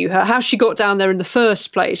rescue her, how she got down there in the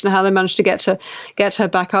first place, and how they managed to get her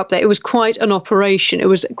back up there. It was quite an operation. It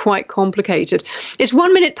was quite complicated. It's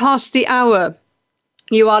 1 minute past the hour.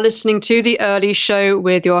 You are listening to The Early Show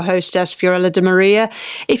with your hostess, Fiorella de Maria.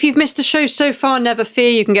 If you've missed the show so far, never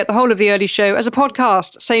fear. You can get the whole of The Early Show as a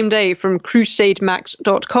podcast, same day, from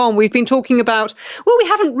crusademax.com. We've been talking about, well, we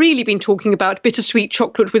haven't really been talking about Bittersweet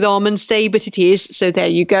Chocolate with Almonds Day, but it is, so there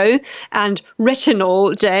you go. And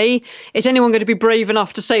Retinol Day. Is anyone going to be brave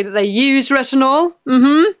enough to say that they use retinol?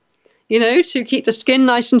 To keep the skin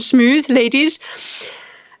nice and smooth, ladies.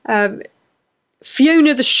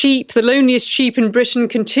 Fiona the sheep, the loneliest sheep in Britain,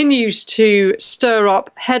 continues to stir up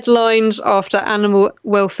headlines after animal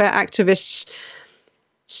welfare activists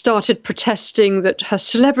started protesting that her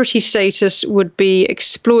celebrity status would be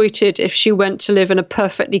exploited if she went to live in a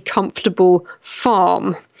perfectly comfortable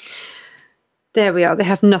farm. There we are. They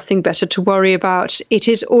have nothing better to worry about. It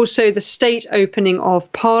is also the state opening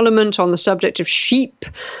of Parliament on the subject of sheep.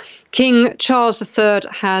 King Charles III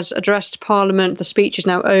has addressed Parliament. The speech is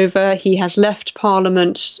now over. He has left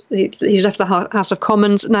Parliament. He's left the House of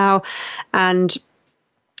Commons now, and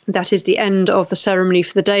that is the end of the ceremony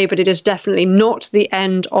for the day, but it is definitely not the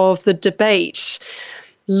end of the debates.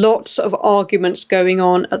 Lots of arguments going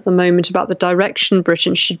on at the moment about the direction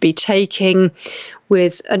Britain should be taking,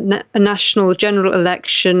 with a national general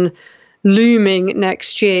election looming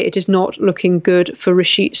next year. It is not looking good for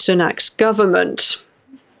Rishi Sunak's government.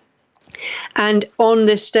 And on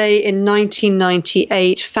this day in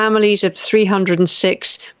 1998, families of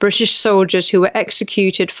 306 British soldiers who were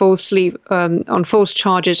executed falsely on false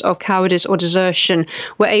charges of cowardice or desertion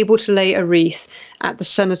were able to lay a wreath at the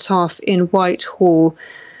cenotaph in Whitehall,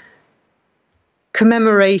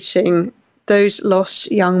 commemorating those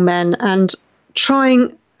lost young men and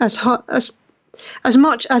trying as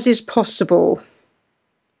much as is possible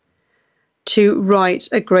to right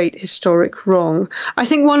a great historic wrong. I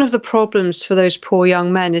think one of the problems for those poor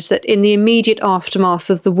young men is that in the immediate aftermath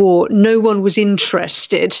of the war, no one was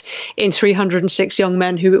interested in 306 young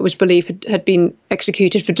men who it was believed had been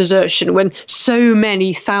executed for desertion when so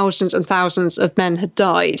many thousands and thousands of men had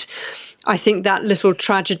died. I think that little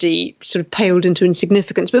tragedy sort of paled into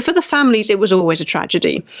insignificance. But for the families, it was always a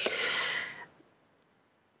tragedy.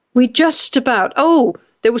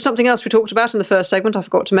 There was something else we talked about in the first segment I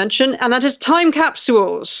forgot to mention, and that is time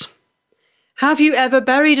capsules. Have you ever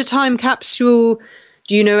buried a time capsule?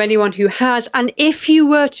 Do you know anyone who has? And if you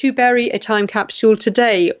were to bury a time capsule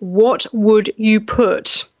today, what would you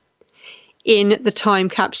put in the time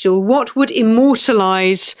capsule? What would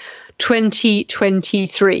immortalise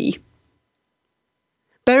 2023?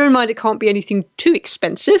 Bear in mind it can't be anything too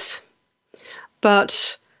expensive,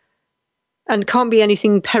 and can't be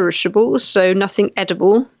anything perishable, so nothing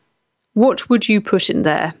edible. What would you put in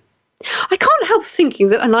there? I can't help thinking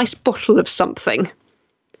that a nice bottle of something,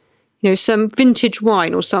 some vintage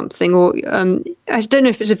wine or something, or I don't know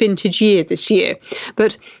if it's a vintage year this year,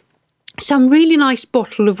 but some really nice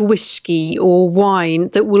bottle of whiskey or wine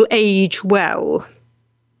that will age well,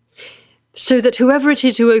 so that whoever it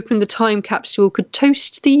is who opened the time capsule could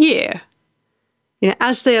toast the year,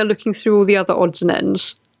 as they are looking through all the other odds and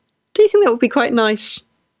ends. Do you think that would be quite nice?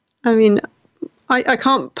 I mean, I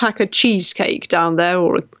can't pack a cheesecake down there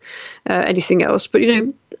or anything else, but,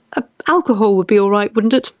 alcohol would be all right,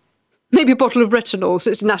 wouldn't it? Maybe a bottle of retinol, so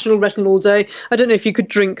it's National Retinol Day. I don't know if you could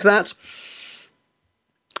drink that.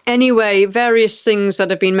 Anyway, various things that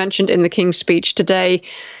have been mentioned in the King's speech today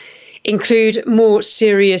include more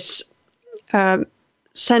serious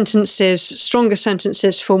sentences, stronger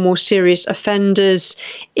sentences for more serious offenders.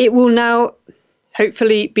 It will now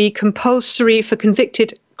hopefully be compulsory for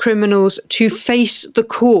convicted criminals to face the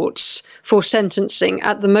courts for sentencing.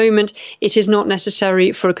 At the moment, it is not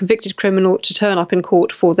necessary for a convicted criminal to turn up in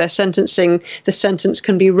court for their sentencing. The sentence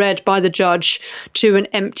can be read by the judge to an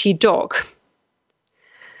empty dock.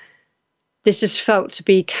 This is felt to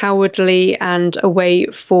be cowardly and a way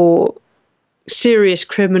for serious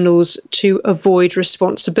criminals to avoid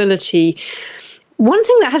responsibility. One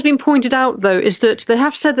thing that has been pointed out, though, is that they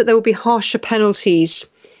have said that there will be harsher penalties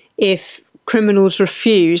if criminals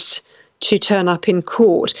refuse to turn up in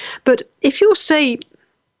court. But if you're, say,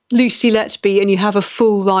 Lucy Letby and you have a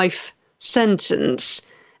full life sentence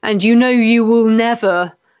and you will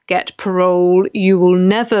never get parole, you will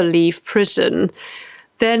never leave prison,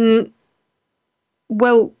 then,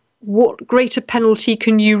 well, what greater penalty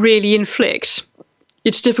can you really inflict?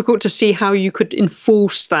 It's difficult to see how you could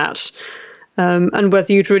enforce that. And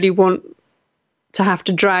whether you'd really want to have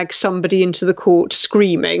to drag somebody into the court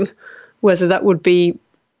screaming, whether that would be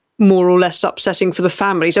more or less upsetting for the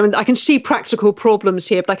families. I mean, I can see practical problems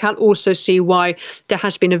here, but I can also see why there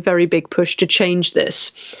has been a very big push to change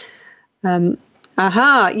this.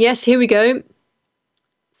 Yes, here we go.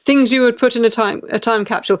 Things you would put in a time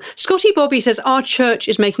capsule. Scotty Bobby says, our church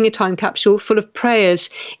is making a time capsule full of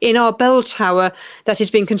prayers in our bell tower that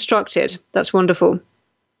is being constructed. That's wonderful.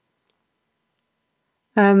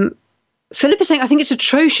 Philip is saying, I think it's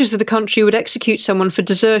atrocious that a country would execute someone for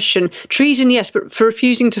desertion. Treason, yes, but for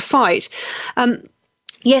refusing to fight.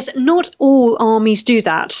 Yes, not all armies do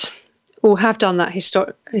that or have done that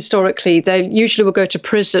historically. They usually will go to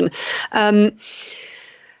prison.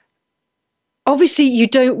 Obviously, you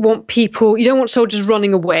don't want soldiers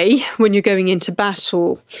running away when you're going into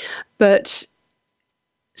battle. But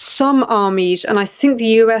some armies, and I think the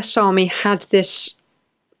US Army had this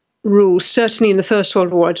rules, certainly in the First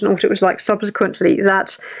World War, I don't know what it was like subsequently,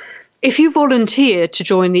 that if you volunteer to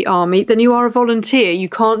join the army, then you are a volunteer. You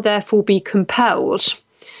can't therefore be compelled.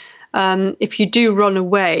 If you do run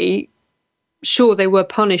away, sure, they were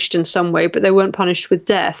punished in some way, but they weren't punished with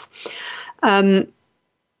death. I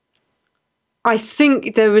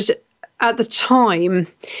think there was, at the time,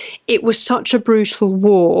 it was such a brutal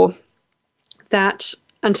war that,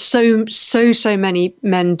 and so many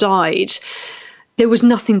men died, there was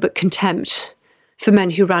nothing but contempt for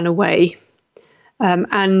men who ran away.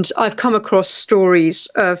 And I've come across stories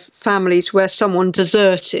of families where someone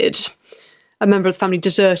deserted, a member of the family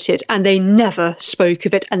deserted, and they never spoke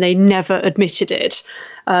of it and they never admitted it.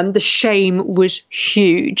 The shame was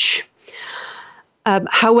huge.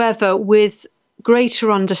 However, with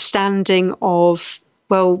greater understanding of,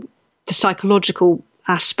 well, the psychological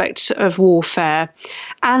aspects of warfare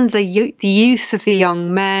and the youth of the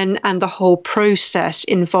young men and the whole process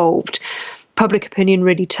involved, public opinion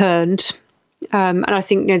really turned. And I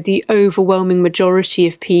think the overwhelming majority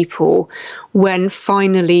of people, when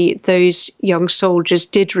finally those young soldiers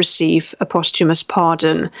did receive a posthumous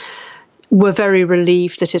pardon, were very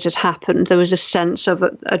relieved that it had happened. There was a sense of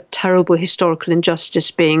a terrible historical injustice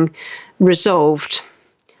being resolved.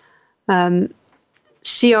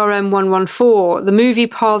 CRM 114, the movie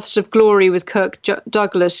Paths of Glory with Kirk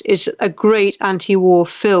Douglas is a great anti-war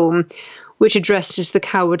film which addresses the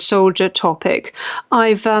coward soldier topic.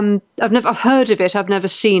 I've heard of it. I've never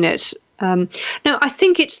seen it. No, I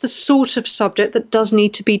think it's the sort of subject that does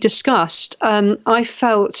need to be discussed. I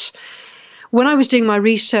felt when I was doing my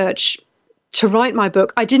research to write my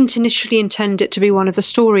book, I didn't initially intend it to be one of the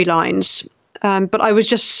storylines, but I was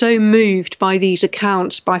just so moved by these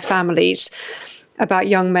accounts by families about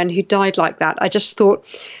young men who died like that. I just thought,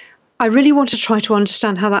 I really want to try to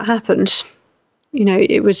understand how that happened. You know,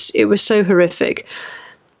 it was so horrific.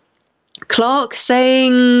 Clark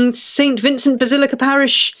saying St. Vincent Basilica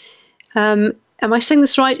Parish, am I saying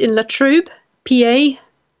this right, in Latrobe, PA?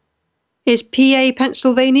 Is PA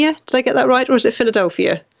Pennsylvania? Did I get that right? Or is it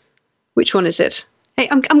Philadelphia? Which one is it? Hey,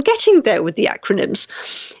 I'm getting there with the acronyms.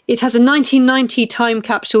 It has a 1990 time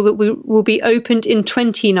capsule that will be opened in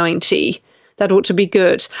 2090. That ought to be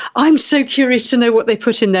good. I'm so curious to know what they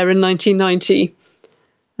put in there in 1990.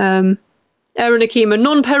 Erin Akima,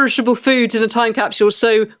 non-perishable foods in a time capsule,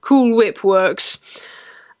 so Cool Whip works.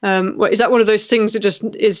 Is that one of those things that just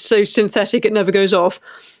is so synthetic it never goes off?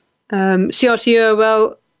 CRTO,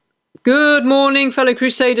 well, good morning, fellow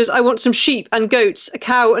Crusaders. I want some sheep and goats, a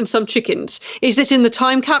cow and some chickens. Is this in the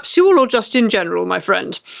time capsule or just in general, my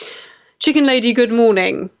friend? Chicken Lady, good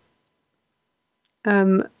morning.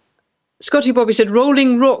 Scotty Bobby said,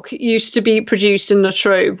 Rolling Rock used to be produced in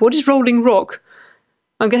Latrobe. What is Rolling Rock?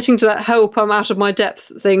 I'm getting to that help, I'm out of my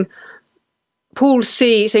depth thing. Paul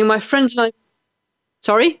C. saying, my friends and I...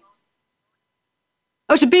 Sorry?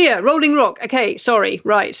 Oh, it's a beer, Rolling Rock. Okay, sorry,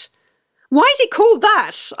 right. Why is it called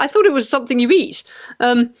that? I thought it was something you eat.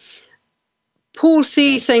 Paul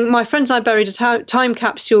C. saying, my friends and I buried a time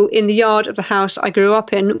capsule in the yard of the house I grew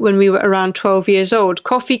up in when we were around 12 years old.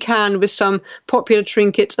 Coffee can with some popular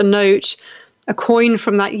trinkets, a note, a coin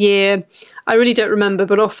from that year. I really don't remember,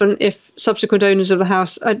 but often if subsequent owners of the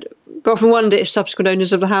house, I often wonder if subsequent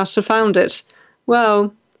owners of the house have found it.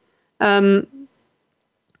 Well,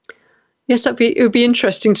 yes, it would be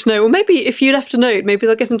interesting to know. Or maybe if you left a note, maybe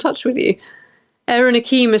they'll get in touch with you. Erin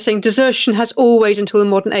Akima saying, desertion has always, until the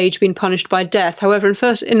modern age, been punished by death. However,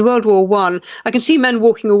 in World War I can see men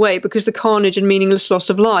walking away because the carnage and meaningless loss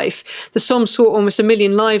of life. The Somme saw almost 1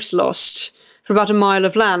 million lives lost for about a mile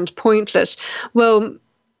of land. Pointless. Well,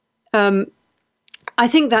 I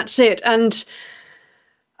think that's it. And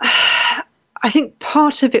I think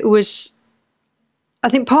part of the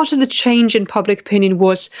change in public opinion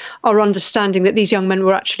was our understanding that these young men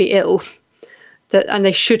were actually ill. And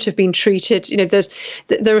they should have been treated. You know,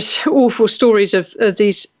 there are awful stories of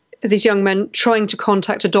these young men trying to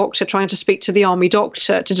contact a doctor, trying to speak to the army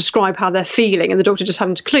doctor to describe how they're feeling, and the doctor just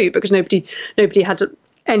hadn't a clue because nobody had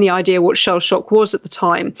any idea what shell shock was at the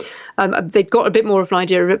time. They'd got a bit more of an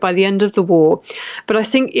idea of it by the end of the war, but I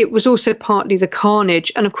think it was also partly the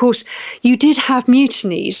carnage, and of course, you did have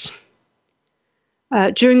mutinies.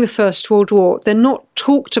 During the First World War. They're not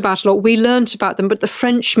talked about a lot. We learnt about them, but the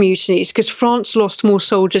French mutinies, because France lost more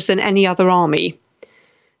soldiers than any other army,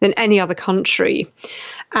 than any other country.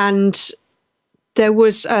 And there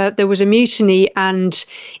was a mutiny, and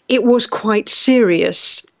it was quite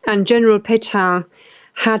serious. And General Pétain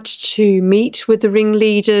had to meet with the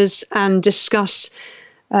ringleaders and discuss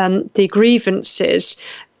the grievances.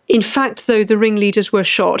 In fact, though, the ringleaders were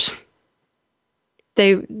shot.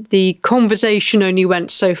 The conversation only went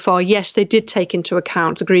so far. Yes, they did take into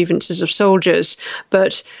account the grievances of soldiers,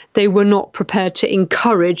 but they were not prepared to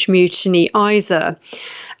encourage mutiny either.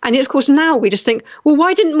 And of course, now we just think, well,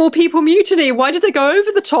 why didn't more people mutiny? Why did they go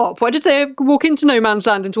over the top? Why did they walk into no man's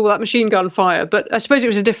land into all that machine gun fire? But I suppose it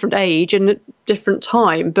was a different age and a different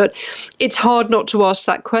time. But it's hard not to ask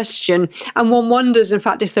that question. And one wonders, in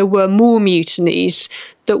fact, if there were more mutinies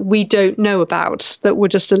that we don't know about, that were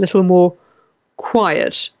just a little more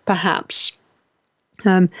quiet, perhaps.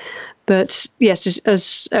 But yes,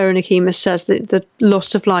 as Erin Akima says, the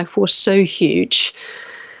loss of life was so huge.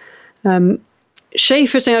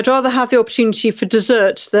 Schaefer saying, I'd rather have the opportunity for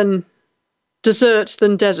dessert than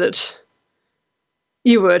desert.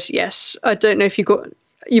 You would, yes. I don't know if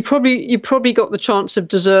you probably got the chance of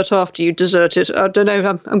dessert after you deserted. I don't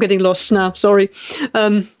know. I'm getting lost now. Sorry.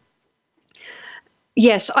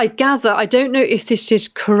 Yes, I gather, I don't know if this is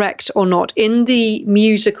correct or not, in the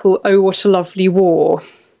musical Oh, What a Lovely War,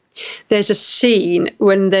 there's a scene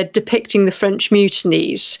when they're depicting the French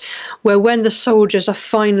mutinies where when the soldiers are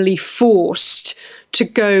finally forced to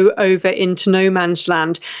go over into no man's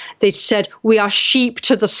land. They'd said, "We are sheep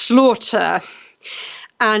to the slaughter."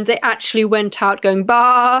 And they actually went out going,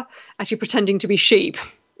 "Bah," actually pretending to be sheep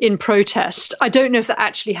in protest. I don't know if that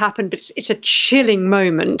actually happened, but it's a chilling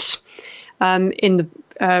moment in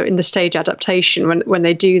the stage adaptation when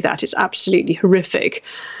they do that. It's absolutely horrific.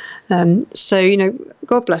 So,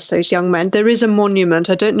 God bless those young men. There is a monument.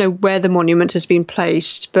 I don't know where the monument has been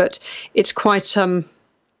placed, but it's quite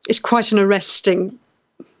an arresting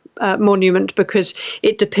monument, because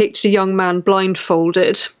it depicts a young man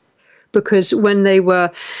blindfolded. Because when they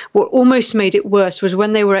were, what almost made it worse was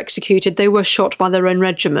when they were executed, they were shot by their own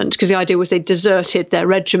regiment, because the idea was they deserted their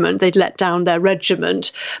regiment, they'd let down their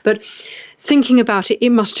regiment. But thinking about it, it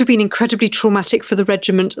must have been incredibly traumatic for the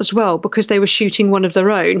regiment as well, because they were shooting one of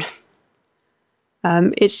their own.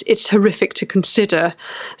 It's horrific to consider.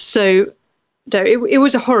 So, no, it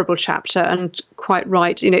was a horrible chapter, and quite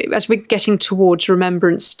right. As we're getting towards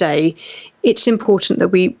Remembrance Day, it's important that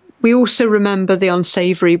we also remember the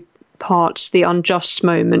unsavoury parts, the unjust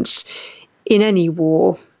moments in any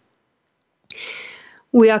war.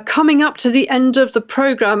 We are coming up to the end of the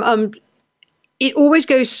programme. It always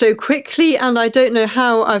goes so quickly, and I don't know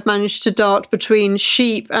how I've managed to dart between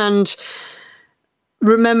sheep and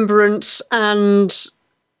remembrance, and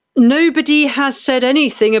nobody has said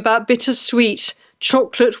anything about bittersweet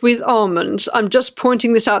chocolate with almonds. I'm just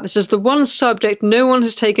pointing this out. This is the one subject no one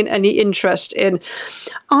has taken any interest in.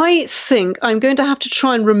 I think I'm going to have to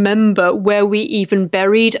try and remember where we even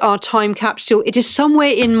buried our time capsule. It is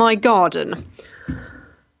somewhere in my garden.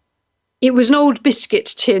 It was an old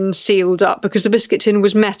biscuit tin sealed up, because the biscuit tin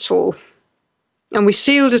was metal, and we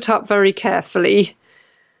sealed it up very carefully.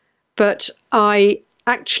 But I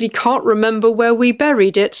actually can't remember where we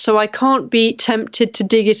buried it, so I can't be tempted to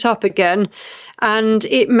dig it up again. And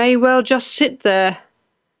it may well just sit there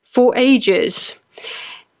for ages.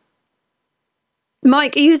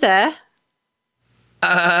 Mike, are you there?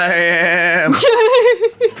 I am.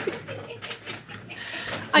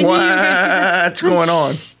 What's going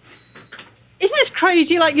on? Isn't this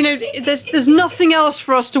crazy? There's nothing else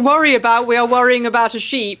for us to worry about. We are worrying about a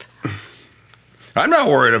sheep. I'm not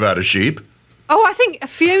worried about a sheep. Oh, I think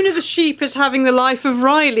Fiona the sheep is having the life of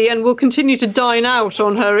Riley and will continue to dine out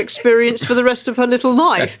on her experience for the rest of her little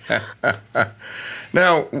life.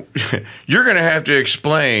 Now, you're going to have to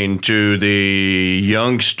explain to the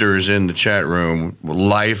youngsters in the chat room,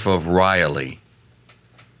 Life of Riley.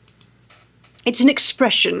 It's an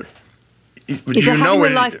expression. You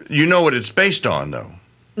know what it's based on, though?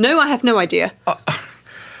 No, I have no idea.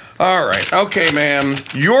 All right. Okay, ma'am.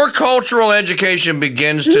 Your cultural education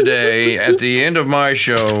begins today. At the end of my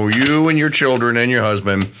show, you and your children and your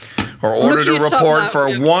husband are ordered to report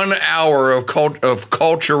for 1 hour of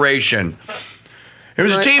culturation. It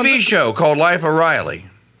was a TV show called Life of Riley.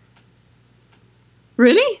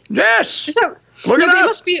 Really? Yes. Look it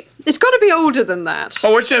up. It's got to be older than that.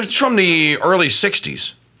 Oh, it's from the early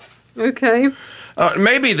 60s. Okay.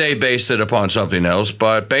 Maybe they based it upon something else,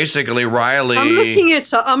 but basically Riley... I'm looking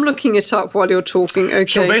it up while you're talking, okay.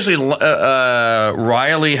 So basically,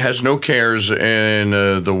 Riley has no cares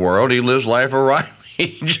in the world. He lives Life of Riley.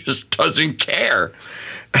 He just doesn't care.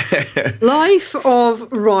 Life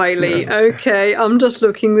of Riley. Okay, I'm just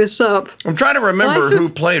looking this up. I'm trying to remember who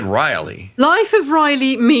played Riley. Life of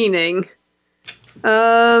Riley meaning...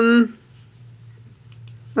 it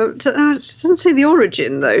doesn't say the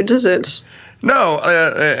origin, though, does it? No,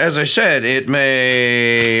 as I said, it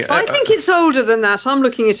may... I think it's older than that. I'm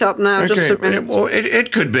looking it up now, just a minute. Well,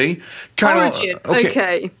 it could be. Origin,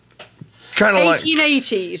 okay. Kind of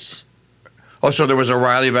 1880s. Oh, so there was a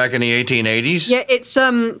Riley back in the 1880s? Yeah, it's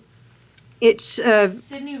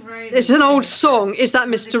Sidney Riley. It's an old song. Is that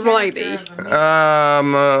Mr. Riley?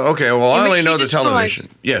 Okay, well, I only know the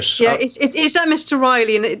television. Yes. Yeah, is that Mr.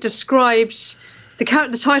 Riley, and it describes...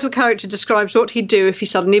 The title character describes what he'd do if he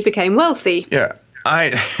suddenly became wealthy. Yeah,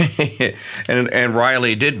 and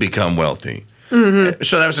Riley did become wealthy. Mm-hmm.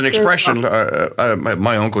 So that was an expression.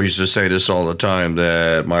 My uncle used to say this all the time,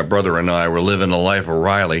 that my brother and I were living the life of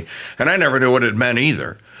Riley, and I never knew what it meant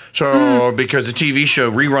either. So because the TV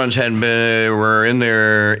show reruns were in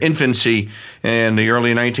their infancy in the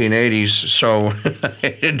early 1980s, so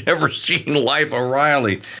I had never seen Life of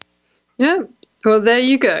Riley. Yeah, well, there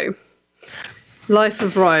you go. Life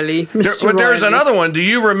of Riley, Mr. But there's Riley. another one. Do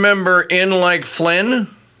you remember In Like Flynn?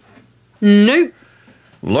 Nope.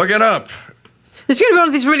 Look it up. It's going to be one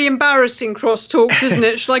of these really embarrassing crosstalks, isn't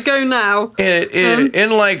it? Shall I go now?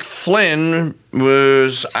 In Like Flynn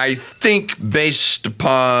was, I think, based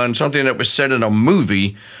upon something that was said in a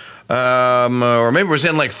movie, or maybe it was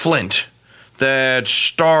In Like Flint, that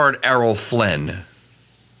starred Errol Flynn.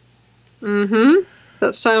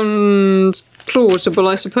 That sounds plausible,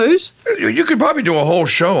 I suppose. You could probably do a whole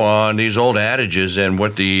show on these old adages and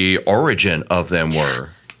what the origin of them were.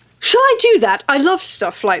 Shall I do that? I love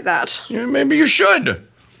stuff like that. Yeah, maybe you should.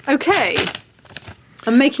 Okay.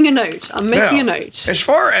 I'm making a note. As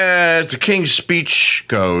far as the King's speech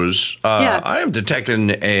goes, I am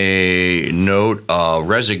detecting a note of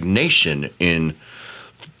resignation in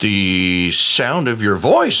the sound of your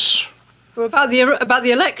voice. Well, about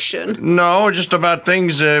the election? No, just about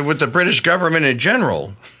things with the British government in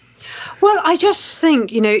general. Well, I just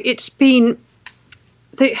think, it's been...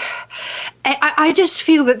 I just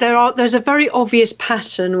feel that there's a very obvious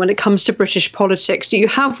pattern when it comes to British politics. You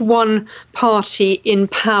have one party in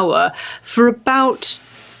power for about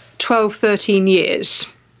 12, 13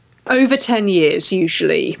 years, over 10 years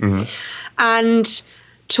usually. Mm-hmm. And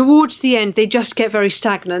towards the end, they just get very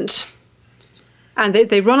stagnant. And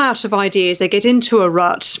they run out of ideas, they get into a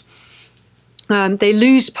rut. They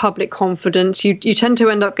lose public confidence. You tend to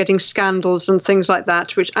end up getting scandals and things like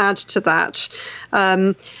that, which add to that.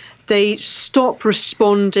 They stop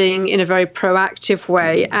responding in a very proactive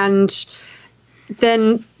way, and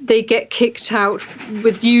then they get kicked out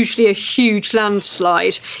with usually a huge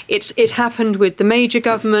landslide. It happened with the Major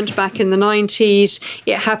government back in the 90s.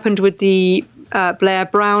 It happened with the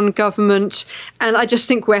Blair-Brown government, and I just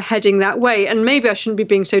think we're heading that way. And maybe I shouldn't be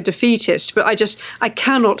being so defeatist, but I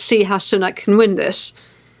cannot see how Sunak can win this.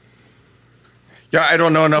 Yeah, I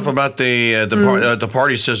don't know enough about the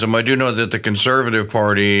party system. I do know that the Conservative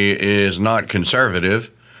Party is not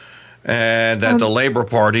conservative, and that the Labour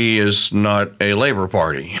Party is not a Labour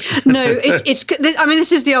Party. No, it's. I mean,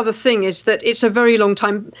 this is the other thing: is that it's a very long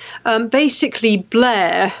time. Basically,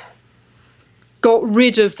 Blair got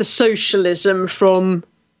rid of the socialism from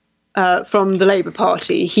the Labour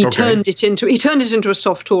Party. He turned it into a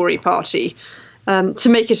soft Tory party. To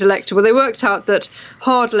make it electable. They worked out that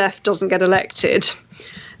hard left doesn't get elected.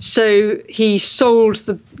 So he sold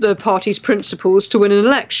the party's principles to win an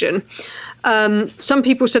election. Some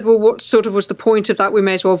people said, well, what sort of was the point of that? We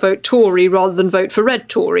may as well vote Tory rather than vote for red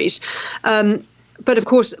Tories. But of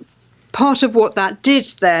course, part of what that did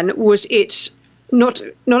then was not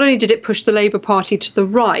only did it push the Labour Party to the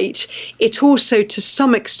right, it also, to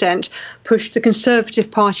some extent, pushed the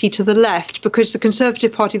Conservative Party to the left, because the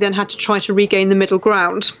Conservative Party then had to try to regain the middle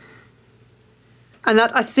ground. And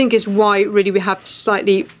that, I think, is why really we have this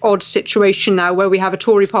slightly odd situation now, where we have a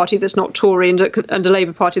Tory party that's not Tory and a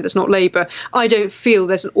Labour Party that's not Labour. I don't feel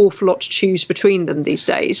there's an awful lot to choose between them these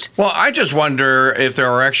days. Well, I just wonder if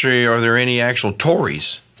are there any actual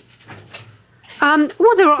Tories?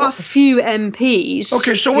 Well, there are a few MPs.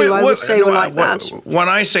 Okay, so I would say like that. When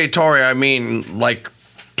I say Tory, I mean like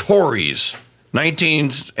Tories,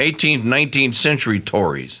 18th, 19th century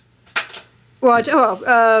Tories. Well,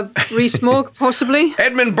 Rees-Mogg, possibly.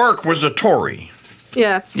 Edmund Burke was a Tory.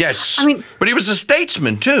 Yeah. Yes. But he was a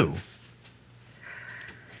statesman too.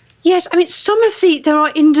 Yes, there are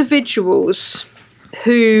individuals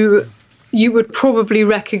who you would probably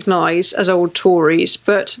recognise as old Tories,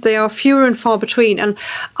 but they are fewer and far between. And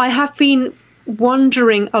I have been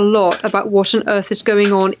wondering a lot about what on earth is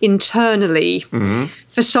going on internally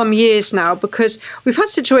for some years now, because we've had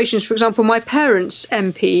situations, for example, my parents'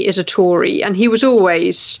 MP is a Tory, and he was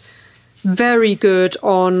always very good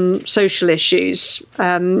on social issues.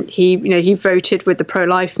 He voted with the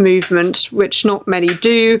pro-life movement, which not many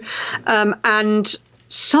do, and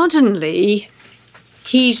suddenly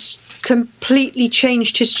he's completely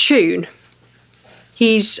changed his tune.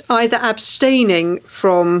 He's either abstaining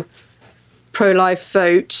from pro-life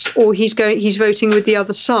votes or he's voting with the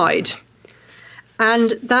other side.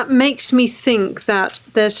 And that makes me think that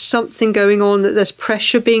there's something going on, that there's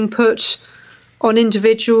pressure being put on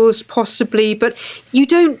individuals possibly, but you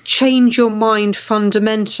don't change your mind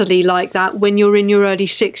fundamentally like that when you're in your early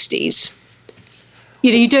 60s.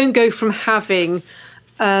 You don't go from having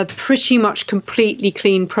a pretty much completely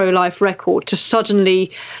clean pro-life record to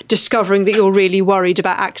suddenly discovering that you're really worried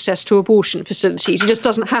about access to abortion facilities. It just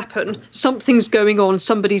doesn't happen. Something's going on.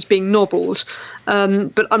 Somebody's being nobbled.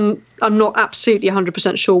 But I'm not absolutely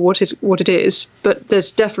 100% sure what it is. But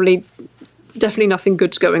there's definitely nothing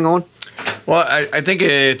good's going on. Well, I think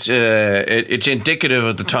it's indicative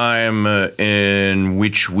of the time in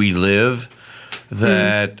which we live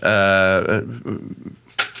that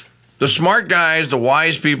the smart guys, the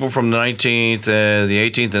wise people from the 19th, the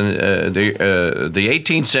 18th, and the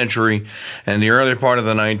 18th century, and the early part of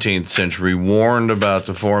the 19th century warned about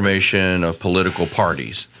the formation of political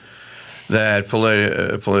parties. That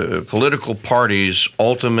political parties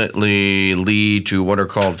ultimately lead to what are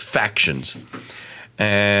called factions.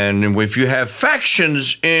 And if you have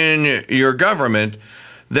factions in your government,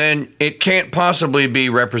 then it can't possibly be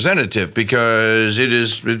representative because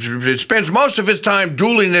it spends most of its time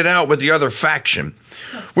dueling it out with the other faction,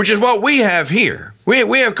 which is what we have here.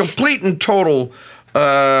 We have complete and total,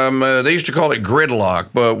 they used to call it gridlock,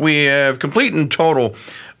 but we have complete and total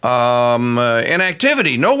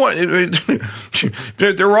inactivity. No one,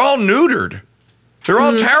 they're all neutered. They're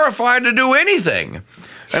all terrified to do anything,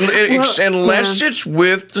 unless it's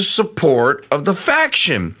with the support of the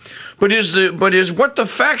faction. This is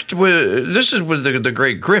with the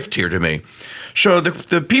great grift here to me. So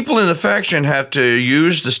the people in the faction have to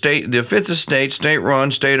use the fifth estate, state-run,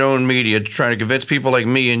 state-owned media to try to convince people like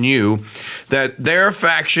me and you that their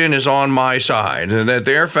faction is on my side and that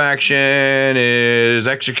their faction is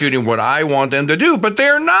executing what I want them to do, but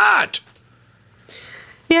they're not.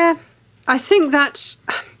 Yeah, I think that's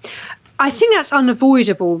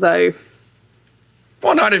unavoidable, though.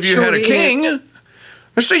 Well, not if you had a king. Yeah.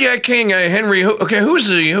 Let's say you had King Henry. Okay, who was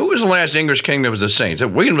the last English king that was a saint? Is that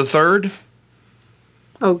William III?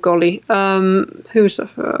 Oh golly, who's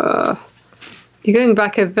the? You're going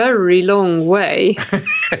back a very long way.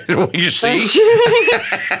 You see?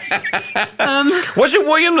 Was it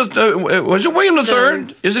William? Was it William III? No.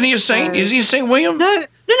 Isn't he a saint? Is he Saint William? No.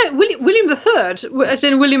 William III, as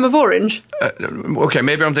in William of Orange. Okay,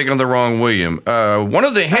 maybe I'm thinking of the wrong William. One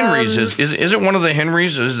of the Henrys is it one of the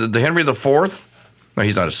Henrys? Is it the Henry IV? No,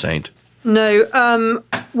 he's not a saint. No.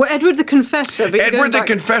 Well, Edward the Confessor. Edward the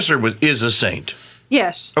Confessor is a saint.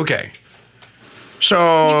 Yes. Okay.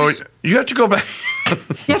 So you have to go back. You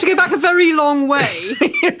have to go back a very long way.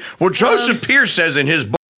 Well, Joseph Pierce says in his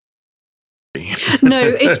book. No,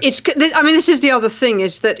 it's. I mean, this is the other thing: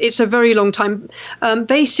 is that it's a very long time.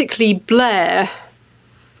 Basically, Blair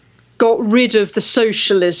got rid of the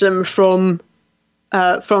socialism from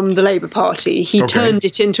the Labour Party. He turned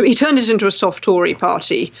it into a soft Tory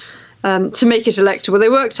party to make it electable. They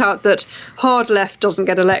worked out that hard left doesn't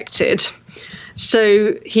get elected.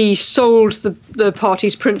 So he sold the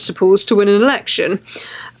party's principles to win an election.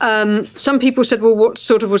 Some people said, well, what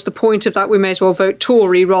sort of was the point of that? We may as well vote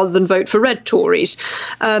Tory rather than vote for red Tories.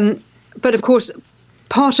 But of course,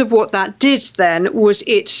 part of what that did then was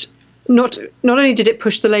it not only did it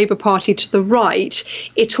push the Labour Party to the right,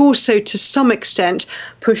 it also to some extent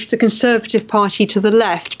pushed the Conservative Party to the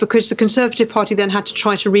left, because the Conservative Party then had to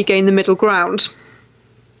try to regain the middle ground.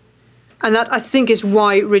 And that, I think, is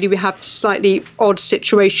why really we have this slightly odd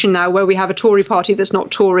situation now where we have a Tory party that's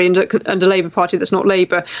not Tory and a Labour Party that's not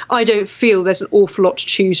Labour. I don't feel there's an awful lot to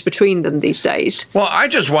choose between them these days. Well, I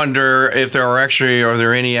just wonder if are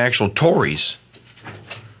there any actual Tories?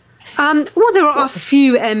 Well, there are a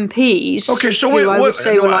few MPs who I would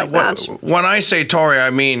say were like that. When I say Tory,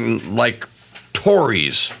 I mean like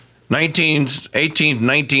Tories, 18th,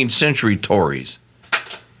 19th century Tories.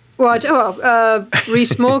 Well,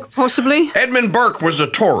 Rees-Mogg, possibly. Edmund Burke was a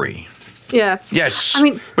Tory. Yeah. Yes. I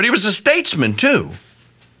mean, but he was a statesman too.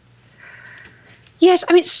 Yes,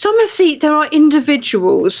 I mean, there are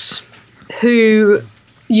individuals who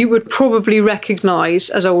you would probably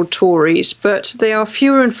recognise as old Tories, but they are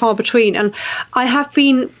fewer and far between. And I have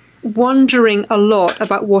been wondering a lot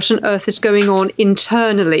about what on earth is going on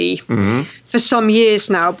internally for some years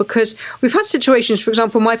now, because we've had situations, for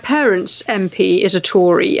example, my parents' MP is a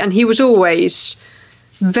Tory, and he was always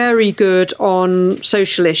very good on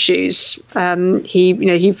social issues.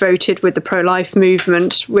 He voted with the pro-life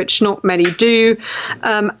movement, which not many do,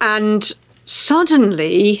 and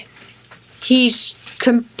suddenly he's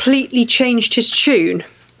completely changed his tune.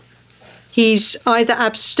 He's either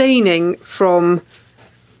abstaining from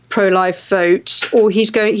pro-life votes or he's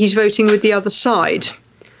voting with the other side.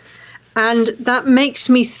 And that makes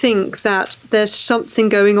me think that there's something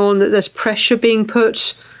going on, that there's pressure being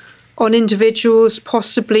put on individuals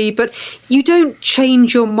possibly, but you don't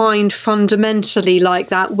change your mind fundamentally like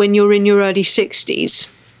that when you're in your early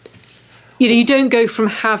 60s. You don't go from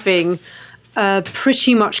having a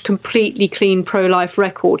pretty much completely clean pro-life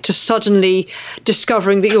record to suddenly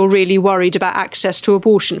discovering that you're really worried about access to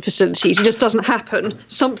abortion facilities. It just doesn't happen.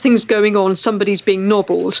 Something's going on. Somebody's being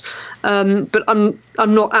nobbled. But I'm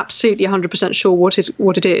not absolutely 100% sure what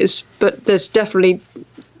it is. But there's definitely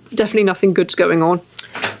nothing good's going on.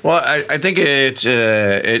 Well, I think it's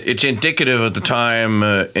indicative of the time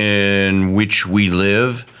in which we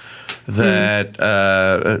live that.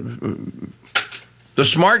 The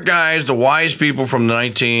smart guys, the wise people from the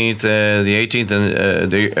 19th, the 18th, and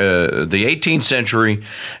the 18th century,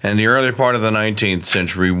 and the early part of the 19th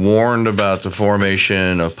century warned about the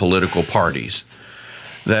formation of political parties,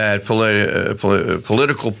 that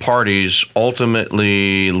political parties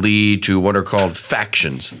ultimately lead to what are called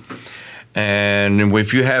factions. And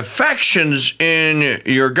if you have factions in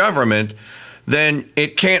your government, then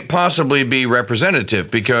it can't possibly be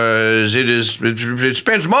representative because it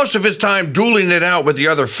spends most of its time dueling it out with the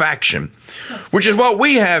other faction, which is what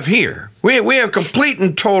we have here. We have complete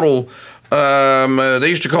and total, they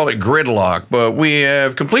used to call it gridlock, but we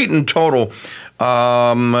have complete and total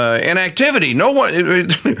inactivity. No one,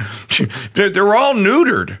 they're all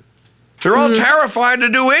neutered. They're all terrified to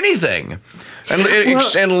do anything.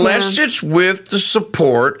 Unless it's with the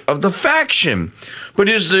support of the faction.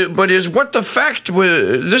 This is what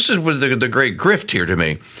the great grift here to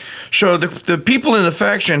me. So the people in the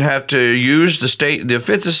faction have to use the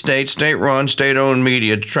fifth estate, state-run, state-owned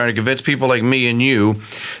media to try to convince people like me and you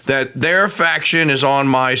that their faction is on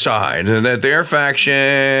my side and that their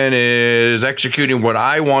faction is executing what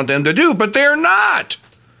I want them to do, but they're not.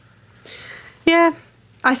 Yeah,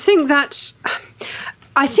 I think that's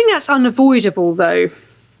unavoidable, though.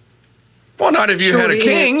 Well, not if you had a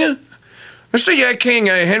king. Yeah. Let's say you had King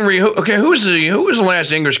Henry. Who was the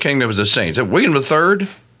last English king that was a saint? Is it William III?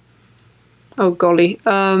 Oh golly,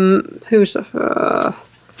 who was the?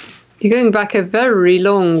 You're going back a very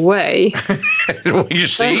long way. You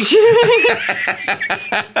see?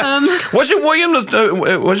 Was it William?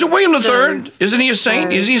 Was it William III? No. Isn't he a saint?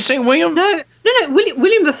 No. Is he Saint William? No.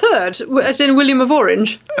 William III, as in William of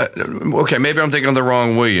Orange. Okay, maybe I'm thinking of the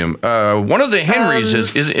wrong William. One of the Henrys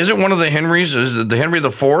is it one of the Henrys? Is it the Henry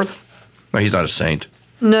IV? No, he's not a saint.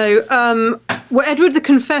 No. Well, Edward the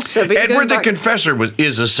Confessor. But Edward the Confessor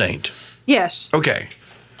is a saint. Yes. Okay.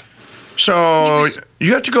 So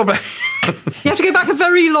you have to go back. You have to go back a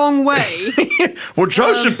very long way. Well,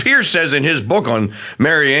 Joseph Pierce says in his book on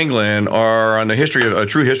Merry England, or on the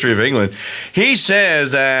true history of England, he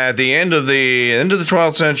says that the end of the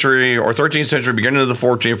 12th century or 13th century, beginning of the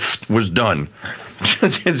 14th, was done.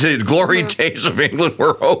 The glory days of England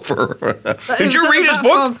were over. Did you read his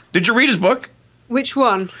book? Did you read his book? Which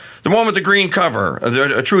one? The one with the green cover,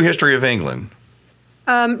 A True History of England.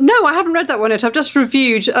 No, I haven't read that one yet. I've just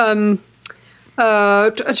reviewed 12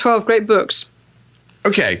 Great Books.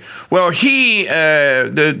 Okay. Well,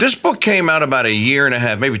 this book came out about a year and a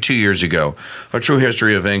half, maybe 2 years ago, A True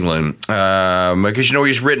History of England. Because,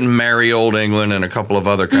 he's written Merry Old England and a couple of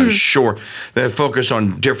other kind of short that focus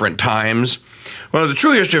on different times. Well, the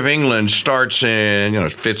True History of England starts in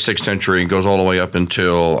 5th, 6th century and goes all the way up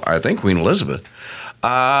until, I think, Queen Elizabeth.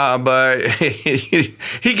 But he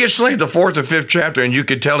gets to like the 4th or 5th chapter, and you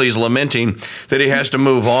could tell he's lamenting that he has to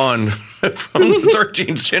move on from the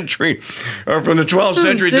 13th century or from the 12th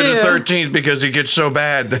century to the 13th because it gets so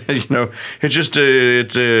bad that it's just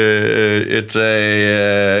it's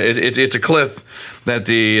a cliff that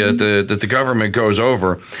the government goes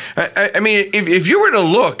over. I mean, if you were to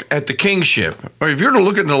look at the kingship, or if you were to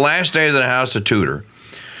look at the last days of the House of Tudor,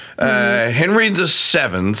 Henry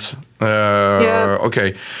VII.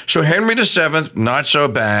 Okay, so Henry VII, not so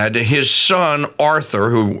bad. His son Arthur,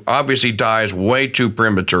 who obviously dies way too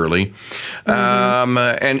prematurely. And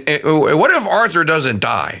what if Arthur doesn't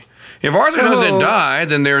die? If Arthur doesn't die,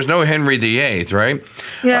 then there's no Henry VIII, right?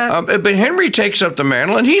 Yeah. But Henry takes up the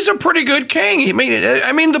mantle, and he's a pretty good king.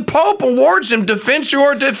 I mean, the Pope awards him Defensor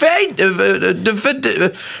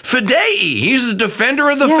Fidei. He's the defender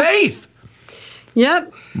of the faith.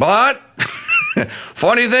 Yep. But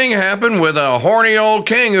funny thing happened with a horny old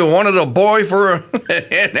king who wanted a boy for an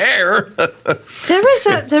heir.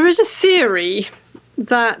 There is a theory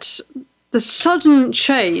that the sudden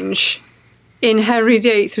change in Henry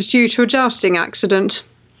VIII was due to a jousting accident.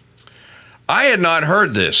 I had not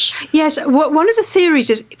heard this. Yes, one of the theories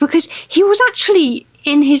is because he was actually,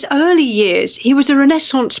 in his early years, he was a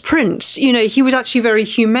Renaissance prince. He was actually very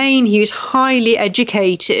humane. He was highly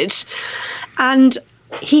educated. And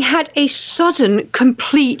he had a sudden,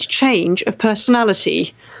 complete change of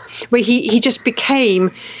personality where he just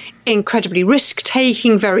became incredibly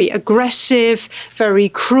risk-taking, very aggressive, very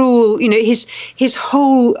cruel. His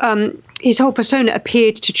whole persona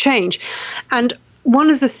appeared to change. And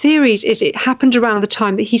one of the theories is it happened around the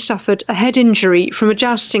time that he suffered a head injury from a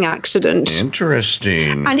jousting accident.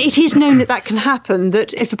 Interesting. And it is known that can happen,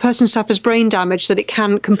 that if a person suffers brain damage, that it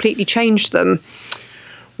can completely change them.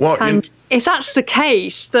 Well, and if that's the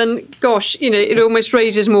case, then, gosh, it almost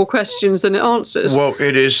raises more questions than it answers. Well,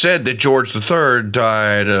 it is said that George III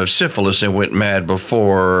died of syphilis and went mad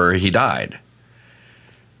before he died.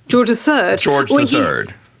 George III? George III.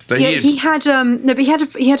 He had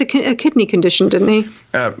a kidney condition, didn't he?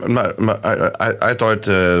 I thought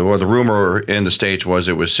the rumor in the States was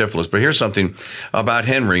it was syphilis. But here's something about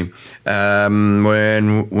Henry.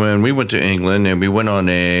 When we went to England and we went on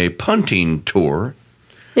a punting tour.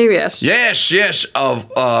 Oh, yes. Yes,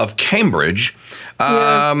 of Cambridge.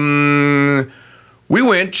 We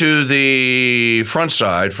went to the front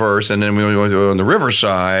side first, and then we went on the river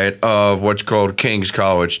side of what's called King's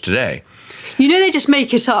College today. You know they just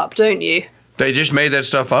make it up, don't you? They just made that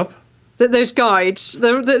stuff up? Those guides,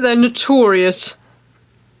 they're notorious.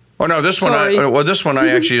 Oh no, this one I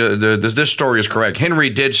actually this story is correct. Henry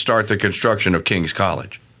did start the construction of King's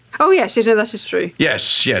College. Oh yes, that is true. Yes,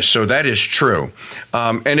 so that is true,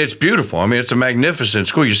 and it's beautiful. I mean, it's a magnificent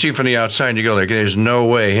school. You see it from the outside, and you go like, "There's no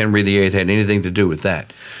way Henry VIII had anything to do with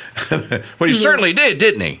that." Well, he certainly did,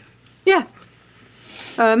 didn't he? Yeah.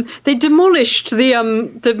 They demolished the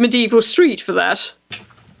medieval street for that.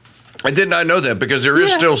 I did not know that because there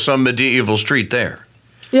is still some medieval street there.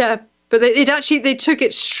 Yeah. But they took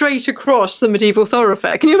it straight across the medieval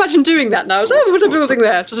thoroughfare. Can you imagine doing that now? Put a building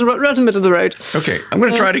there, just right in the middle of the road. Okay, I'm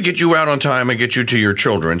going to try to get you out on time and get you to your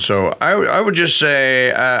children. So I would just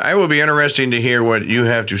say I will be interesting to hear what you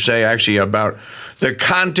have to say actually about the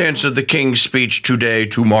contents of the King's speech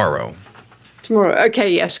tomorrow. Tomorrow, okay,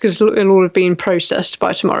 yes, because it'll all have been processed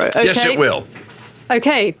by tomorrow. Okay. Yes, it will.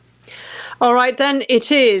 Okay. All right, then,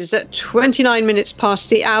 it is 29 minutes past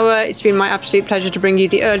the hour. It's been my absolute pleasure to bring you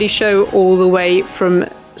the early show all the way from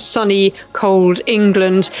sunny, cold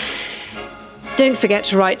England. Don't forget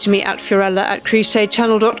to write to me at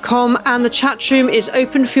fiorella@crusadechannel.com, and the chat room is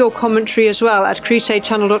open for your commentary as well at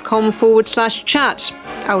crusadechannel.com/chat.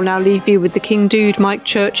 I'll now leave you with the King Dude, Mike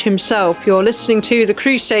Church himself. You're listening to the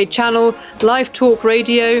Crusade Channel, live talk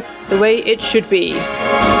radio, the way it should be.